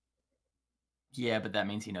 Yeah, but that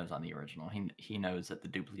means he knows on the original. He knows that the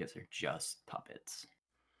duplicates are just puppets.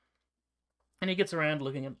 And he gets around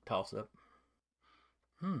looking at the toss-up.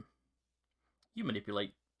 You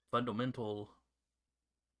manipulate fundamental...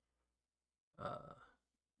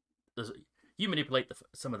 you manipulate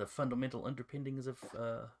some of the fundamental underpinnings of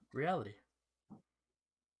reality.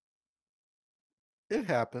 It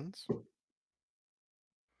happens.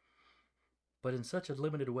 But in such a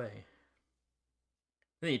limited way.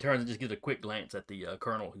 Then he turns and just gives a quick glance at the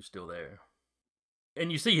colonel who's still there.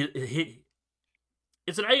 And you see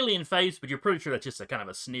it's an alien face, but you're pretty sure that's just a kind of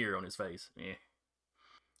a sneer on his face. Yeah.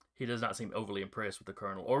 He does not seem overly impressed with the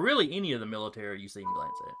colonel, or really any of the military you see him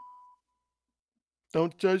glance at.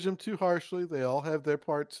 Don't judge them too harshly. They all have their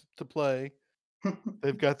parts to play.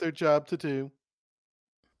 They've got their job to do.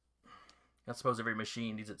 I suppose every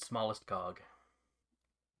machine needs its smallest cog.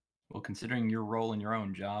 Well, considering your role in your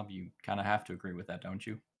own job, you kind of have to agree with that, don't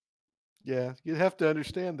you? Yeah, you'd have to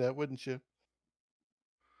understand that, wouldn't you?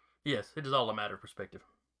 Yes, it is all a matter of perspective.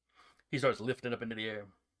 He starts lifting up into the air.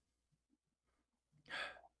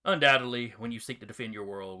 Undoubtedly, when you seek to defend your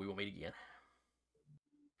world, we will meet again.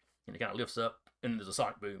 And he kind of lifts up, and there's a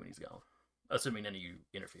sonic boom, and he's gone. Assuming none of you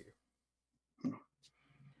interfere.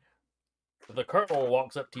 The colonel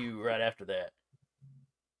walks up to you right after that.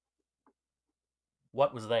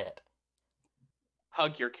 What was that?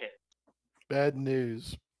 Hug your kid. Bad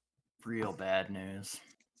news. Real bad news.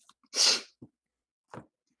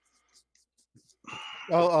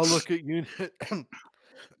 I'll look at Unit.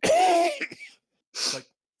 Like,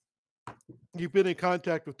 you've been in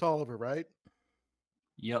contact with Tolliver, right?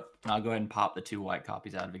 Yep. I'll go ahead and pop the 2 white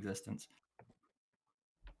copies out of existence.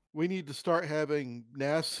 We need to start having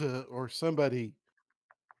NASA or somebody.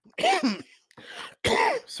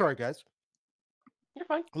 Sorry, guys. You're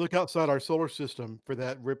fine. Look outside our solar system for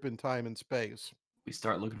that rip in time and space. We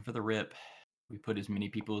start looking for the rip. We put as many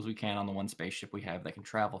people as we can on the one spaceship we have that can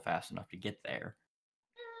travel fast enough to get there.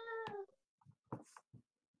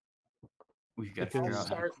 We've got to figure out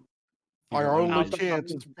how to Our figure only out-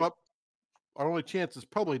 chance is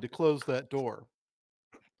probably to close that door.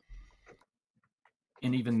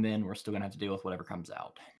 And even then, we're still going to have to deal with whatever comes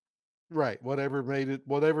out. Right.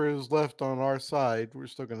 Whatever is left on our side, we're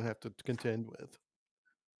still going to have to contend with.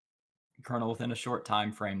 Colonel, within a short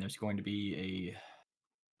time frame, there's going to be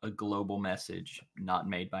a global message not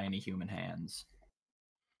made by any human hands.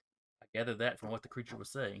 I gathered that from what the creature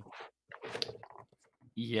was saying.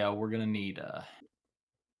 Yeah, we're gonna need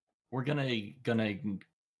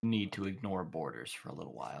need to ignore borders for a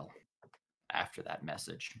little while after that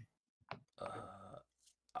message.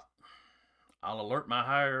 I'll alert my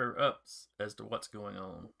higher ups as to what's going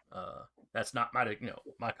on. That's not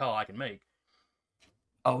my call I can make.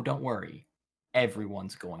 Oh, don't worry.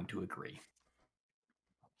 Everyone's going to agree.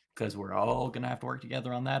 Because we're all going to have to work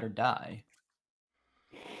together on that or die.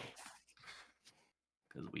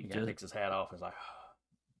 Because we He takes his hat off and is like,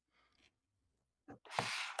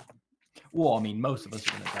 well, I mean, most of us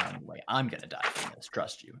are going to die anyway. I'm going to die from this.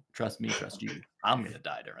 Trust you. Trust me, trust you. I'm going to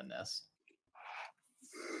die during this.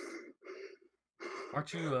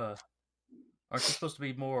 aren't you supposed to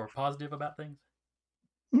be more positive about things?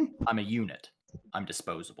 I'm a unit. I'm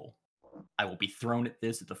disposable. I will be thrown at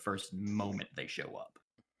this at the first moment they show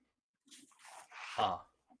up.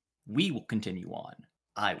 We will continue on.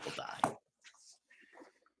 I will die.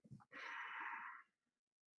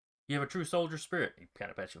 You have a true soldier spirit. He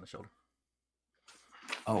kind of pats you on the shoulder.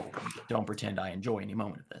 Oh, don't pretend I enjoy any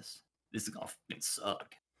moment of this. This is gonna fucking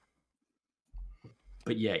suck.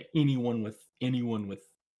 But yeah, anyone with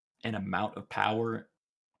an amount of power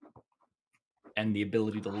and the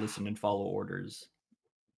ability to listen and follow orders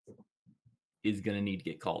is gonna need to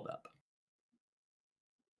get called up.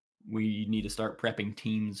 We need to start prepping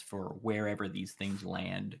teams for wherever these things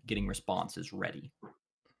land, getting responses ready.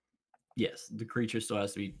 Yes, the creature still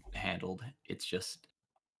has to be handled. It's just,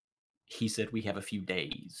 he said we have a few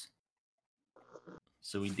days.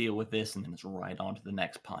 So we deal with this and then it's right on to the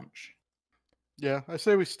next punch. Yeah, I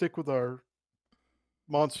say we stick with our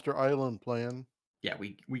Monster Island plan. Yeah,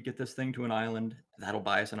 we get this thing to an island. That'll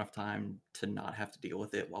buy us enough time to not have to deal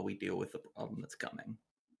with it while we deal with the problem that's coming.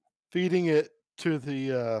 Feeding it to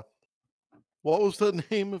the, what was the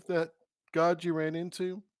name of that god you ran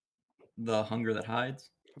into? The hunger that hides?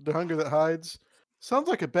 The hunger that hides. Sounds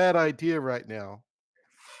like a bad idea right now.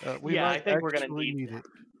 We Yeah, I might think we're gonna actually need need it.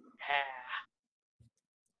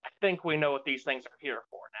 I think we know what these things are here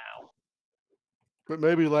for now. But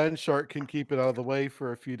maybe Landshark can keep it out of the way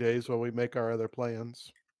for a few days while we make our other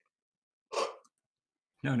plans.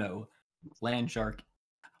 No. Landshark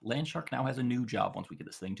now has a new job once we get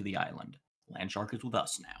this thing to the island. Landshark is with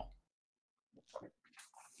us now.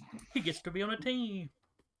 He gets to be on a team.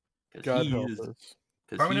 God help us.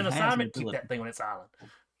 Permanent assignment, keep that thing on its island.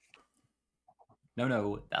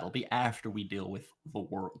 No, that'll be after we deal with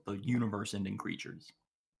the universe-ending creatures.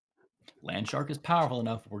 Landshark is powerful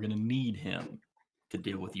enough, we're going to need him to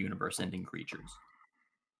deal with universe-ending creatures.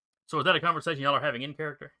 So is that a conversation y'all are having in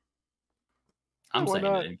character? I'm why saying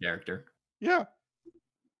not? it in character. Yeah.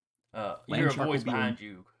 You hear a Landshark will voice be behind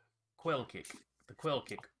you. Quell kick. The Quell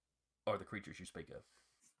kick are the creatures you speak of.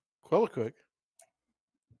 Quelliquick.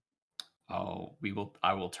 Oh,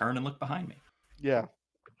 I will turn and look behind me. Yeah.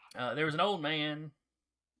 There was an old man.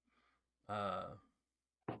 I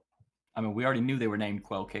mean, we already knew they were named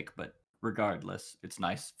Quellkick, but regardless, it's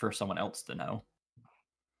nice for someone else to know.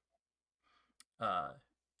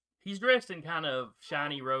 He's dressed in kind of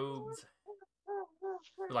shiny robes,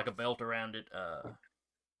 with like a belt around it.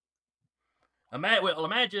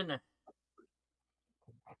 Imagine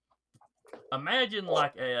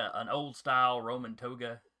like an old style Roman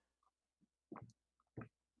toga,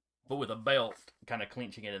 but with a belt kind of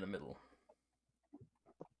clinching it in the middle.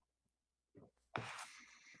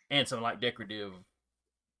 And some like decorative,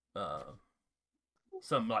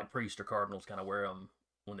 some like priests or cardinals kind of wear them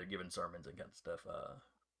when they're giving sermons and kind of stuff.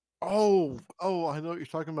 Oh, I know what you're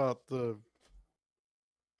talking about.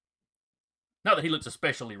 Not that he looks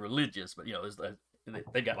especially religious, but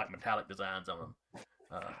they've got like metallic designs on them.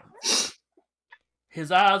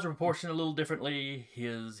 His eyes are proportioned a little differently.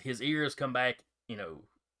 His ears come back,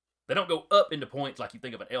 they don't go up into points like you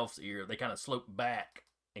think of an elf's ear. They kind of slope back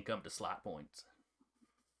and come to slight points.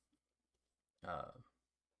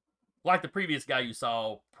 Like the previous guy you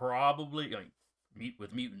saw, probably,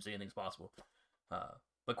 with mutants, anything's possible.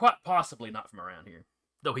 But quite possibly not from around here.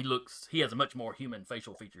 Though he has a much more human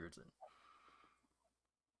facial features.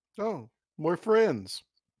 Oh, more friends.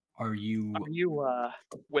 Are you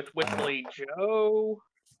With Whistly Joe,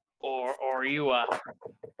 or are you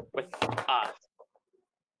with us?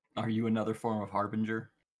 Are you another form of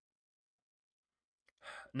harbinger?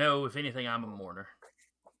 No, if anything, I'm a mourner.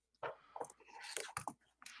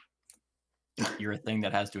 You're a thing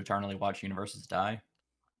that has to eternally watch universes die?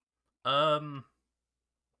 I'm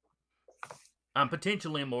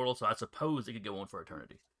potentially immortal, so I suppose it could go on for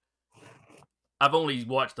eternity. I've only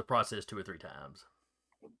watched the process 2 or 3 times.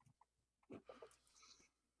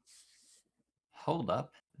 Hold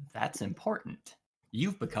up. That's important.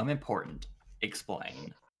 You've become important.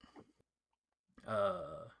 Explain.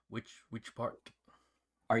 Which part?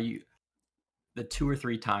 Are you the 2 or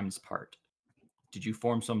 3 times part? Did you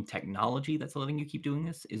form some technology that's letting you keep doing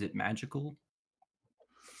this? Is it magical?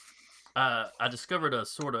 I discovered a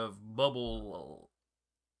sort of bubble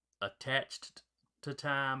attached to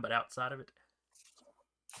time, but outside of it.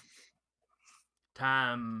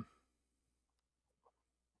 Time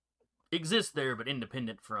exists there, but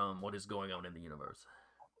independent from what is going on in the universe.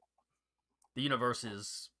 The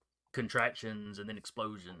universe's contractions and then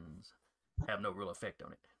explosions have no real effect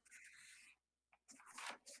on it.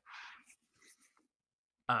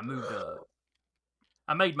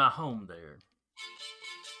 I made my home there.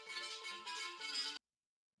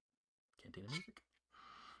 Cantina music?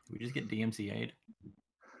 We just get DMCA'd.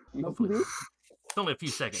 Hopefully. It's only a few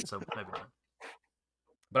seconds, so maybe not.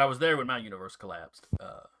 But I was there when my universe collapsed.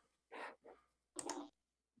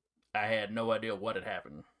 I had no idea what had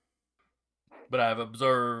happened. But I've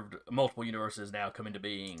observed multiple universes now come into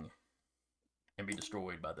being and be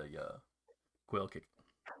destroyed by the Quail Kick.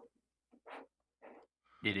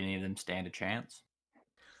 Did any of them stand a chance?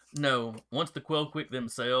 No, once the Quail Quick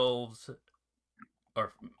themselves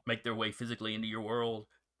or make their way physically into your world,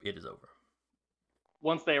 it is over.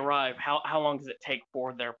 Once they arrive, how long does it take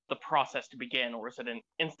for the process to begin, or is it an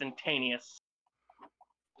instantaneous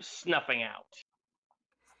snuffing out?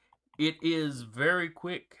 It is very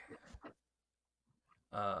quick.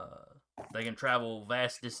 They can travel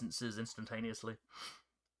vast distances instantaneously.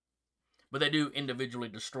 But they do individually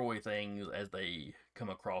destroy things as they come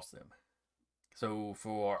across them. So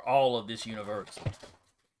for all of this universe,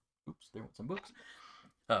 oops, there went some books.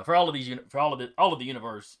 For all of the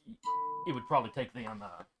universe, it would probably take them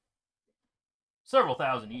several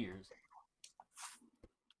thousand years.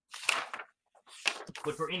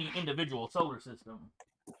 But for any individual solar system,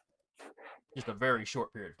 just a very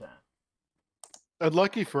short period of time. And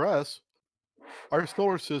lucky for us, our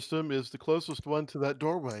solar system is the closest one to that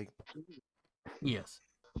doorway. Yes.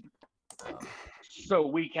 So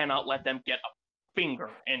we cannot let them get a finger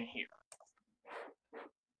in here.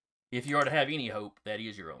 If you are to have any hope, that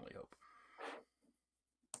is your only hope.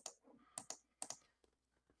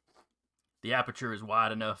 The aperture is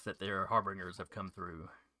wide enough that their harbingers have come through.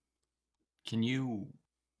 Can you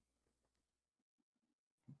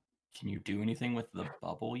do anything with the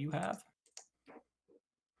bubble you have?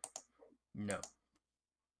 No.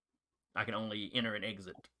 I can only enter and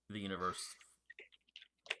exit the universe.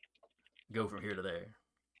 Go from here to there.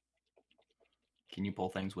 Can you pull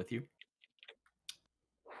things with you?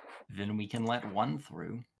 Then we can let one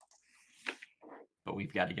through. But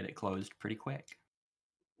we've got to get it closed pretty quick.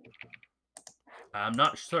 I'm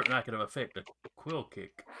not certain I could have affected a Quill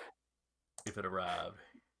Kick if it arrived.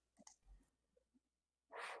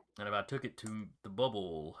 And if I took it to the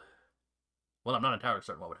bubble, well, I'm not entirely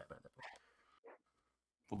certain what would happen at that point.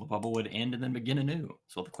 Well, the bubble would end and then begin anew.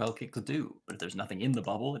 That's what the Quail Kick could do. But if there's nothing in the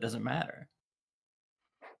bubble, it doesn't matter.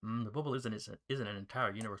 The bubble isn't an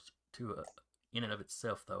entire universe in and of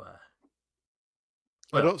itself, though.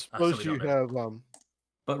 I don't suppose you have.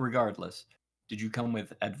 But regardless, did you come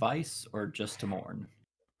with advice or just to mourn?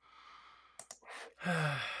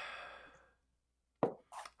 I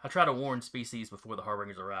try to warn species before the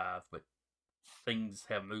harbingers arrive, but things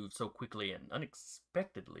have moved so quickly and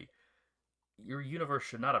unexpectedly. Your universe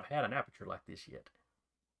should not have had an aperture like this yet.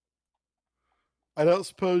 I don't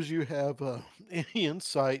suppose you have any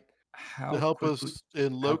insight to help us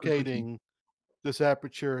in locating this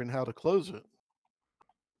aperture and how to close it.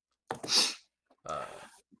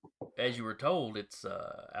 As you were told, it's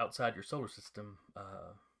outside your solar system.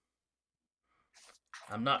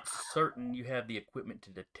 I'm not certain you have the equipment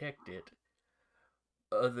to detect it,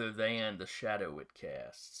 other than the shadow it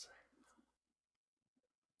casts.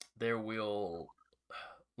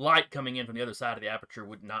 Light coming in from the other side of the aperture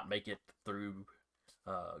would not make it through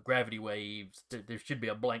gravity waves. There should be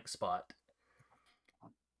a blank spot.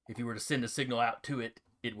 If you were to send a signal out to it,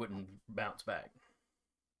 it wouldn't bounce back.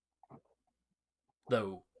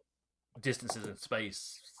 Though distances in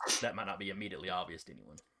space, that might not be immediately obvious to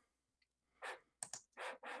anyone.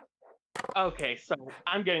 Okay, so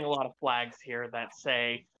I'm getting a lot of flags here that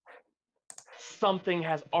say something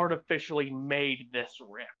has artificially made this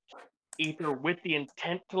rift, either with the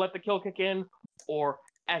intent to let the Kill Kick in, or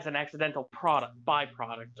as an accidental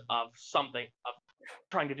byproduct of something, of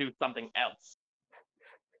trying to do something else.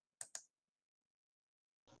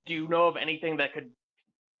 Do you know of anything that could,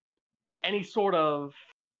 any sort of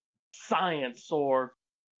science or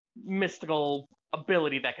mystical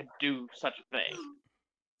ability that could do such a thing.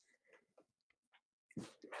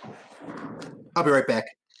 I'll be right back.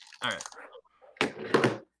 All right.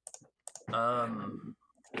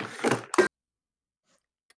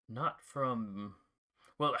 Not from,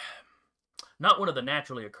 well, not one of the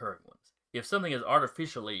naturally occurring ones. If something is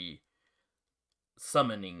artificially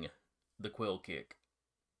summoning the quill kick,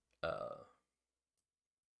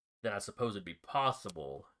 then I suppose it'd be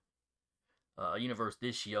possible. A universe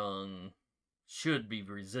this young should be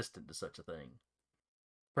resistant to such a thing.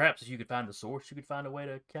 Perhaps if you could find the source, you could find a way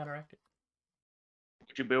to counteract it.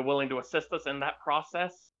 Would you be willing to assist us in that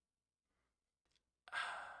process?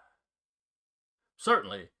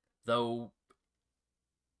 Certainly, though,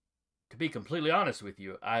 to be completely honest with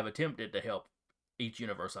you, I have attempted to help each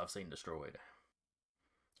universe I've seen destroyed.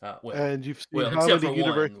 And you've seen Well, how except many for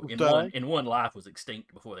universes one, die? in one life was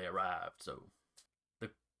extinct before they arrived. So, the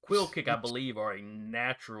quill kick, I believe, are a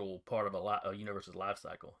natural part of a universe's life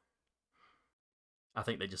cycle. I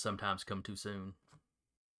think they just sometimes come too soon,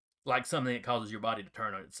 like something that causes your body to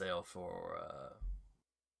turn on itself, or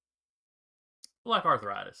like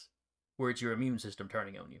arthritis, where it's your immune system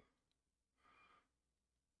turning on you.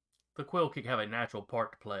 The quill kick have a natural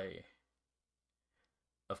part to play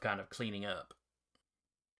of kind of cleaning up.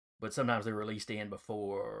 But sometimes they're released in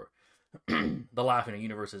before the life in a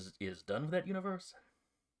universe is done with that universe.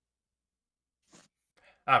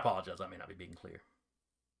 I apologize, I may not be being clear.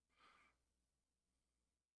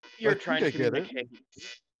 You're I think trying I to get it. communicate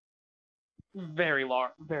very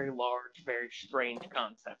large, very strange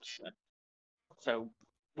concepts. So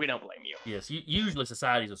we don't blame you. Yes, usually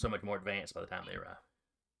societies are so much more advanced by the time they arrive.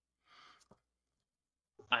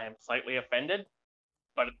 I am slightly offended,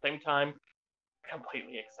 but at the same time,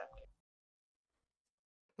 completely accept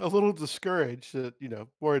it. A little discouraged that,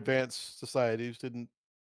 more advanced societies didn't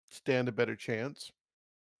stand a better chance.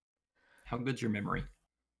 How good's your memory?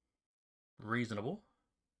 Reasonable.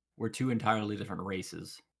 We're two entirely different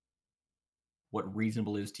races. What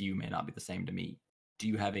reasonable is to you may not be the same to me. Do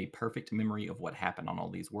you have a perfect memory of what happened on all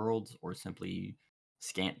these worlds, or simply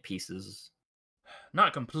scant pieces?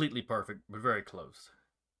 Not completely perfect, but very close.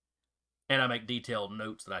 And I make detailed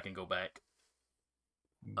notes that I can go back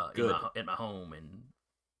Good. at my home and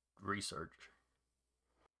research.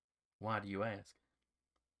 Why do you ask?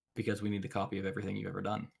 Because we need a copy of everything you've ever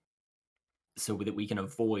done, so that we can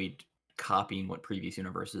avoid copying what previous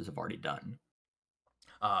universes have already done.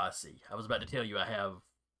 I see. I was about to tell you I have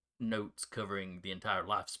notes covering the entire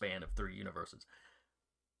lifespan of 3 universes,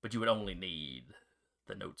 but you would only need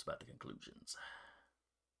the notes about the conclusions.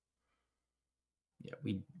 Yeah,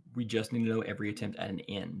 we just need to know every attempt at an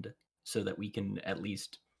end, so that we can at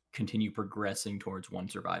least continue progressing towards one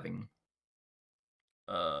surviving.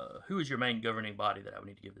 Who is your main governing body that I would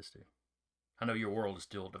need to give this to? I know your world is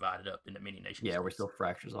still divided up into many nations. Yeah, we're still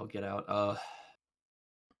fractures. I'll get out.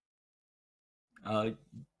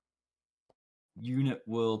 Unit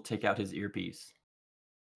will take out his earpiece.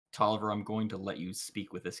 Tolliver, I'm going to let you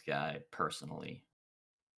speak with this guy personally,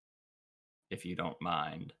 if you don't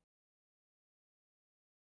mind.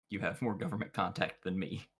 You have more government contact than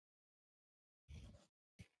me.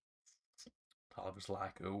 Tolliver's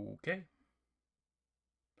like, okay.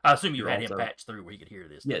 I assume you You're had him also- patched through where he could hear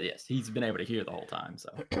this. Yeah, yes, he's been able to hear the whole time. So,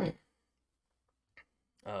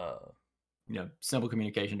 simple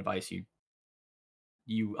communication device.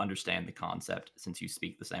 You understand the concept since you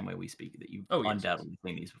speak the same way we speak. That you've yes. undoubtedly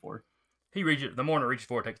seen these before. The mourner reaches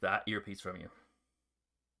forward, takes the earpiece from you.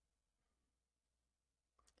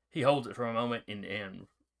 He holds it for a moment, and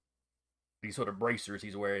these sort of bracers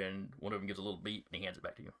he's wearing, and one of them gives a little beep, and he hands it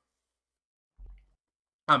back to you.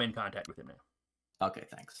 I'm in contact with him now. Okay,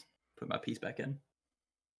 thanks. Put my piece back in.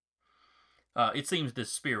 It seems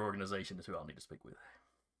this Spear organization is who I'll need to speak with.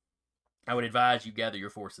 I would advise you gather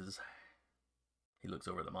your forces. He looks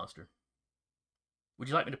over at the monster. Would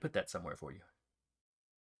you like me to put that somewhere for you?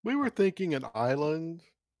 We were thinking an island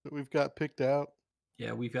that we've got picked out.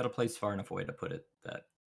 Yeah, we've got a place far enough away to put it that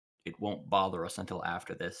it won't bother us until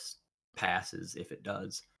after this passes, if it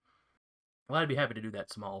does. Well, I'd be happy to do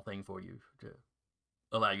that small thing for you to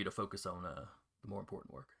allow you to focus on the more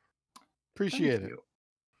important work. Appreciate it.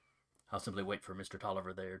 I'll simply wait for Mr.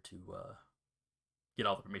 Tolliver there to get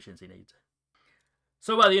all the permissions he needs.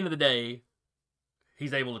 So by the end of the day,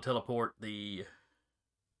 he's able to teleport the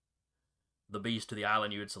beast to the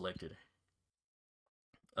island you had selected.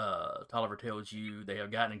 Tolliver tells you they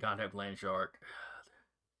have gotten in contact with Landshark.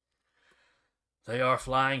 They are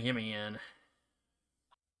flying him in.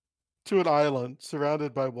 To an island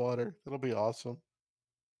surrounded by water. That'll be awesome.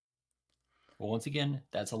 Well, once again,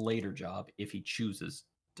 that's a later job if he chooses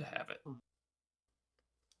to have it.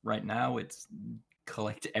 right now it's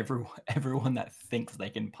collect everyone that thinks they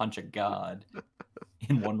can punch a god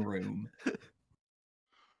in one room.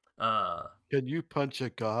 Can you punch a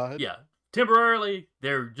god? Yeah. Temporarily,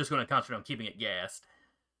 they're just going to concentrate on keeping it gassed,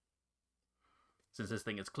 since this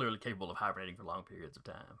thing is clearly capable of hibernating for long periods of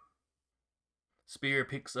time. Spear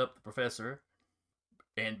picks up the professor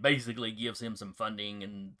and basically gives him some funding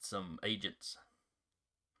and some agents.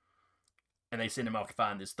 And they send him off to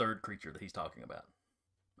find this third creature that he's talking about.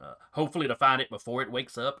 Hopefully to find it before it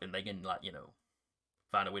wakes up, and they can,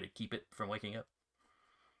 find a way to keep it from waking up.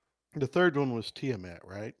 The third one was Tiamat,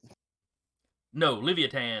 right? No,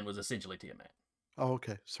 Leviathan was essentially Tiamat. Oh,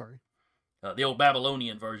 okay. Sorry. The old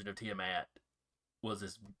Babylonian version of Tiamat was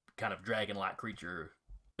this kind of dragon-like creature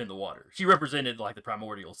in the water. She represented like the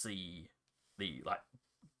primordial sea, the like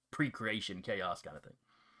pre-creation chaos kind of thing.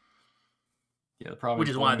 Yeah, the problem Which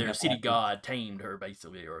is why what we their have city left god tamed her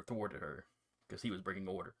basically, or thwarted her, because he was bringing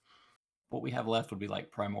order. What we have left would be like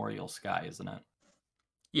primordial sky, isn't it?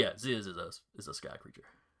 Yeah, Ziz is a sky creature.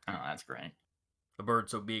 Oh, that's great. A bird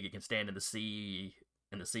so big it can stand in the sea,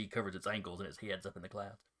 and the sea covers its ankles, and its head's up in the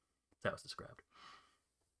clouds. That's how it's described.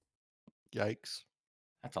 Yikes.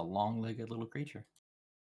 That's a long-legged little creature.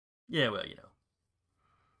 Yeah, well,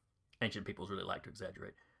 ancient peoples really like to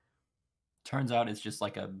exaggerate. Turns out it's just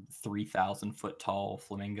like a 3,000-foot tall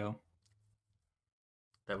flamingo.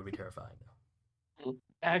 That would be terrifying, though.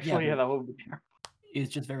 Actually, Yeah, that would be terrible.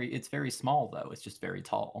 It's very small though. It's just very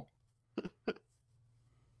tall.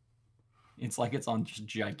 It's like it's on just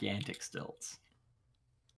gigantic stilts.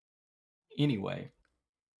 Anyway,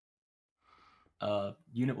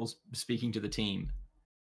 Unit was speaking to the team.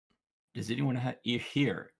 Does anyone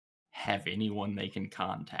here have anyone they can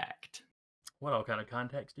contact? What all kind of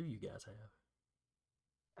contacts do you guys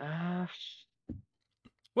have? Uh,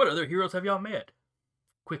 What other heroes have y'all met?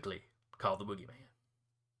 Quickly, call the boogeyman.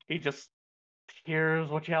 he just hears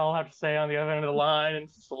what y'all have to say on the other end of the line and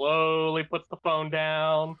slowly puts the phone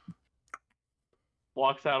down,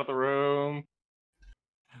 walks out of the room.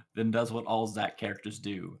 Then does what all Zack characters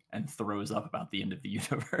do and throws up about the end of the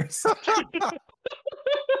universe.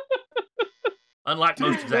 Unlike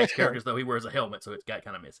most of Zach's characters, though, he wears a helmet, so it's got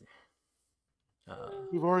kind of messy.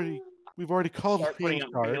 We've already called Start putting up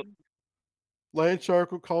Landshark.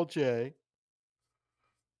 Landshark will call Jay.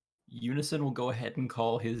 Unison will go ahead and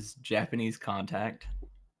call his Japanese contact,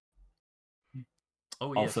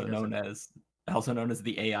 Oh yes, he does that. also known as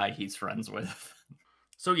the AI he's friends with.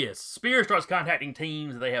 So yes, Spear starts contacting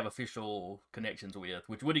teams that they have official connections with,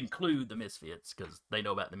 which would include the Misfits, because they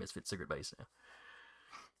know about the Misfits secret base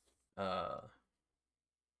now.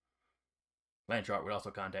 Landshark would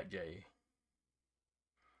also contact Jay.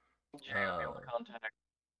 Yeah, be able to contact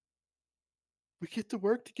We get to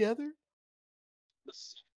work together?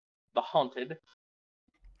 the haunted.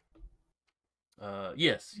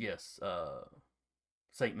 Yes.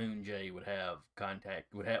 Saint Moon Jay would have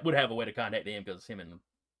contact, would have a way to contact them, because him and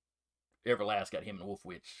Everlast got him and Wolf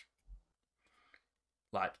Witch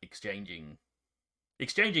like exchanging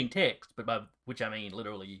text, but by which I mean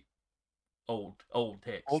literally old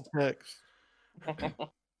text. Old text.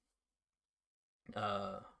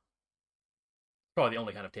 Probably the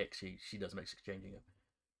only kind of text she does makes exchanging of.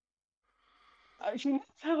 She knows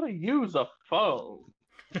how to use a phone.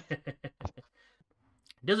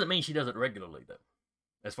 Doesn't mean she does it regularly, though,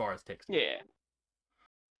 as far as texting. Yeah.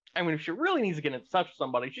 I mean, if she really needs to get in touch with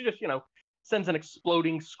somebody, she just, sends an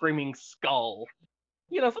exploding, screaming skull.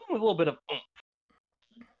 Something with a little bit of oomph.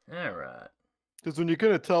 All right. Because when you're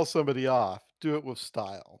going to tell somebody off, do it with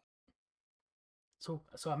style. So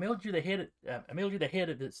I mailed you the head. I mailed you the head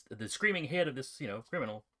of this, the screaming head of this,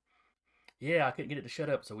 criminal. Yeah, I couldn't get it to shut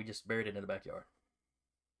up, so we just buried it in the backyard.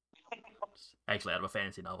 It's actually out of a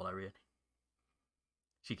fantasy novel I read.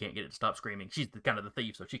 She can't get it to stop screaming. She's kind of the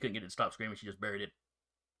thief, so she couldn't get it to stop screaming. She just buried it,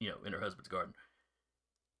 in her husband's garden.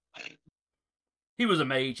 He was a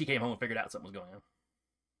maid. She came home and figured out something was going on.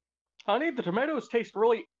 Honey, the tomatoes taste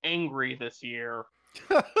really angry this year.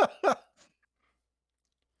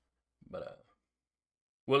 But,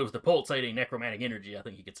 well, it was the pulsating necromantic energy I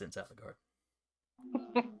think he could sense out the garden.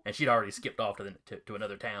 And she'd already skipped off to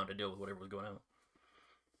another town to deal with whatever was going on.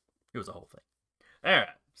 It was a whole thing. All right.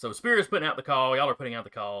 So Spear's putting out the call. Y'all are putting out the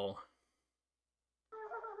call.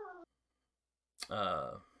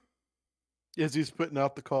 Izzy's putting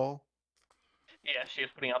out the call. Yeah, she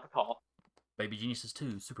is putting out the call. Baby Geniuses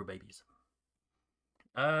 2, Super Babies.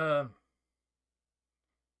 Well,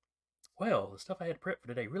 the stuff I had prepped for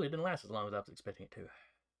today really didn't last as long as I was expecting it to.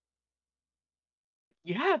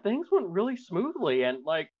 Yeah, things went really smoothly, and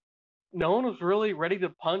no one was really ready to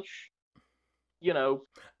punch you know,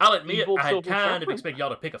 I'll admit, Evil I had Silver kind of Surfer? expected y'all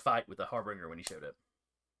to pick a fight with the Harbinger when he showed up.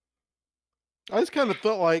 I just kind of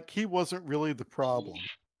felt like he wasn't really the problem.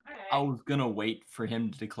 I was gonna wait for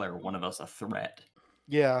him to declare one of us a threat.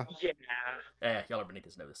 Yeah. yeah. Y'all are beneath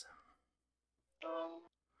his notice.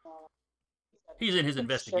 He's in his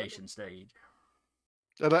investigation stage.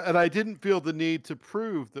 And I didn't feel the need to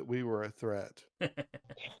prove that we were a threat.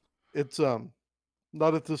 It's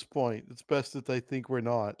not at this point. It's best that they think we're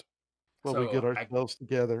not while we So, get ourselves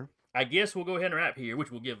together. I guess we'll go ahead and wrap here,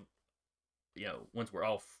 which will give, once we're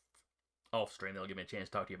off stream, they'll give me a chance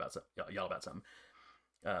to talk to you about y'all about something.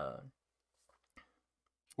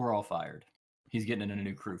 We're all fired. He's getting in a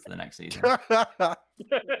new crew for the next season.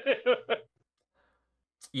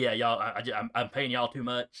 Yeah, y'all. I'm paying y'all too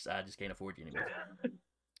much. I just can't afford you anymore.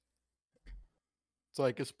 It's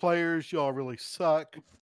like, as players, y'all really suck.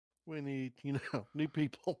 We need, new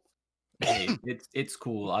people. Hey, it's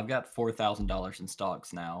cool. I've got $4,000 in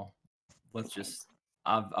stocks now. Let's just.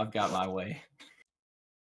 I've got my way.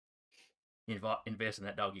 Invest in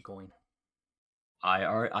that doggy coin, I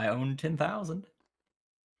own 10,000.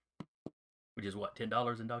 which is what,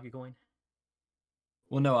 $10 in doggy coin.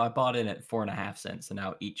 Well, no, I bought in at 4.5 cents, and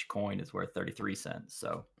now each coin is worth 33 cents.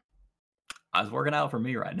 So, I was working out for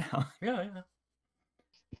me right now. Yeah.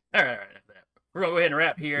 All right. We're gonna go ahead and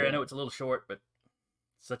wrap here. I know it's a little short, but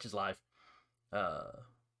such is life.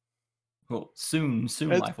 Well, soon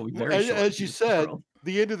life will be very short. As in you this said, world.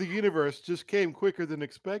 the end of the universe just came quicker than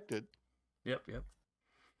expected. Yep.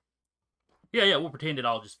 Yeah. We'll pretend it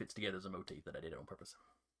all just fits together as a motif that I did on purpose.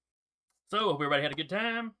 So, hope everybody had a good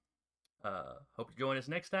time. Hope you join us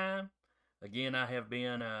next time. Again, I have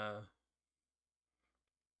been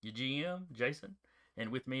your GM, Jason, and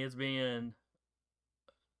with me has been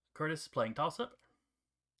Curtis playing Toss Up,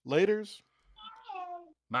 Laters.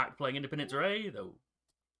 Mike playing Independence Ray, though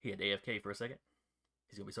he had AFK for a second.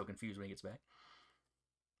 He's going to be so confused when he gets back.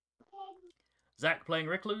 Zach playing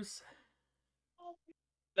Recluse.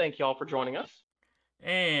 Thank y'all for joining us.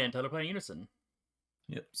 And Tyler playing Unison.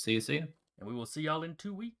 Yep. See you. And we will see y'all in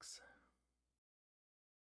 2 weeks.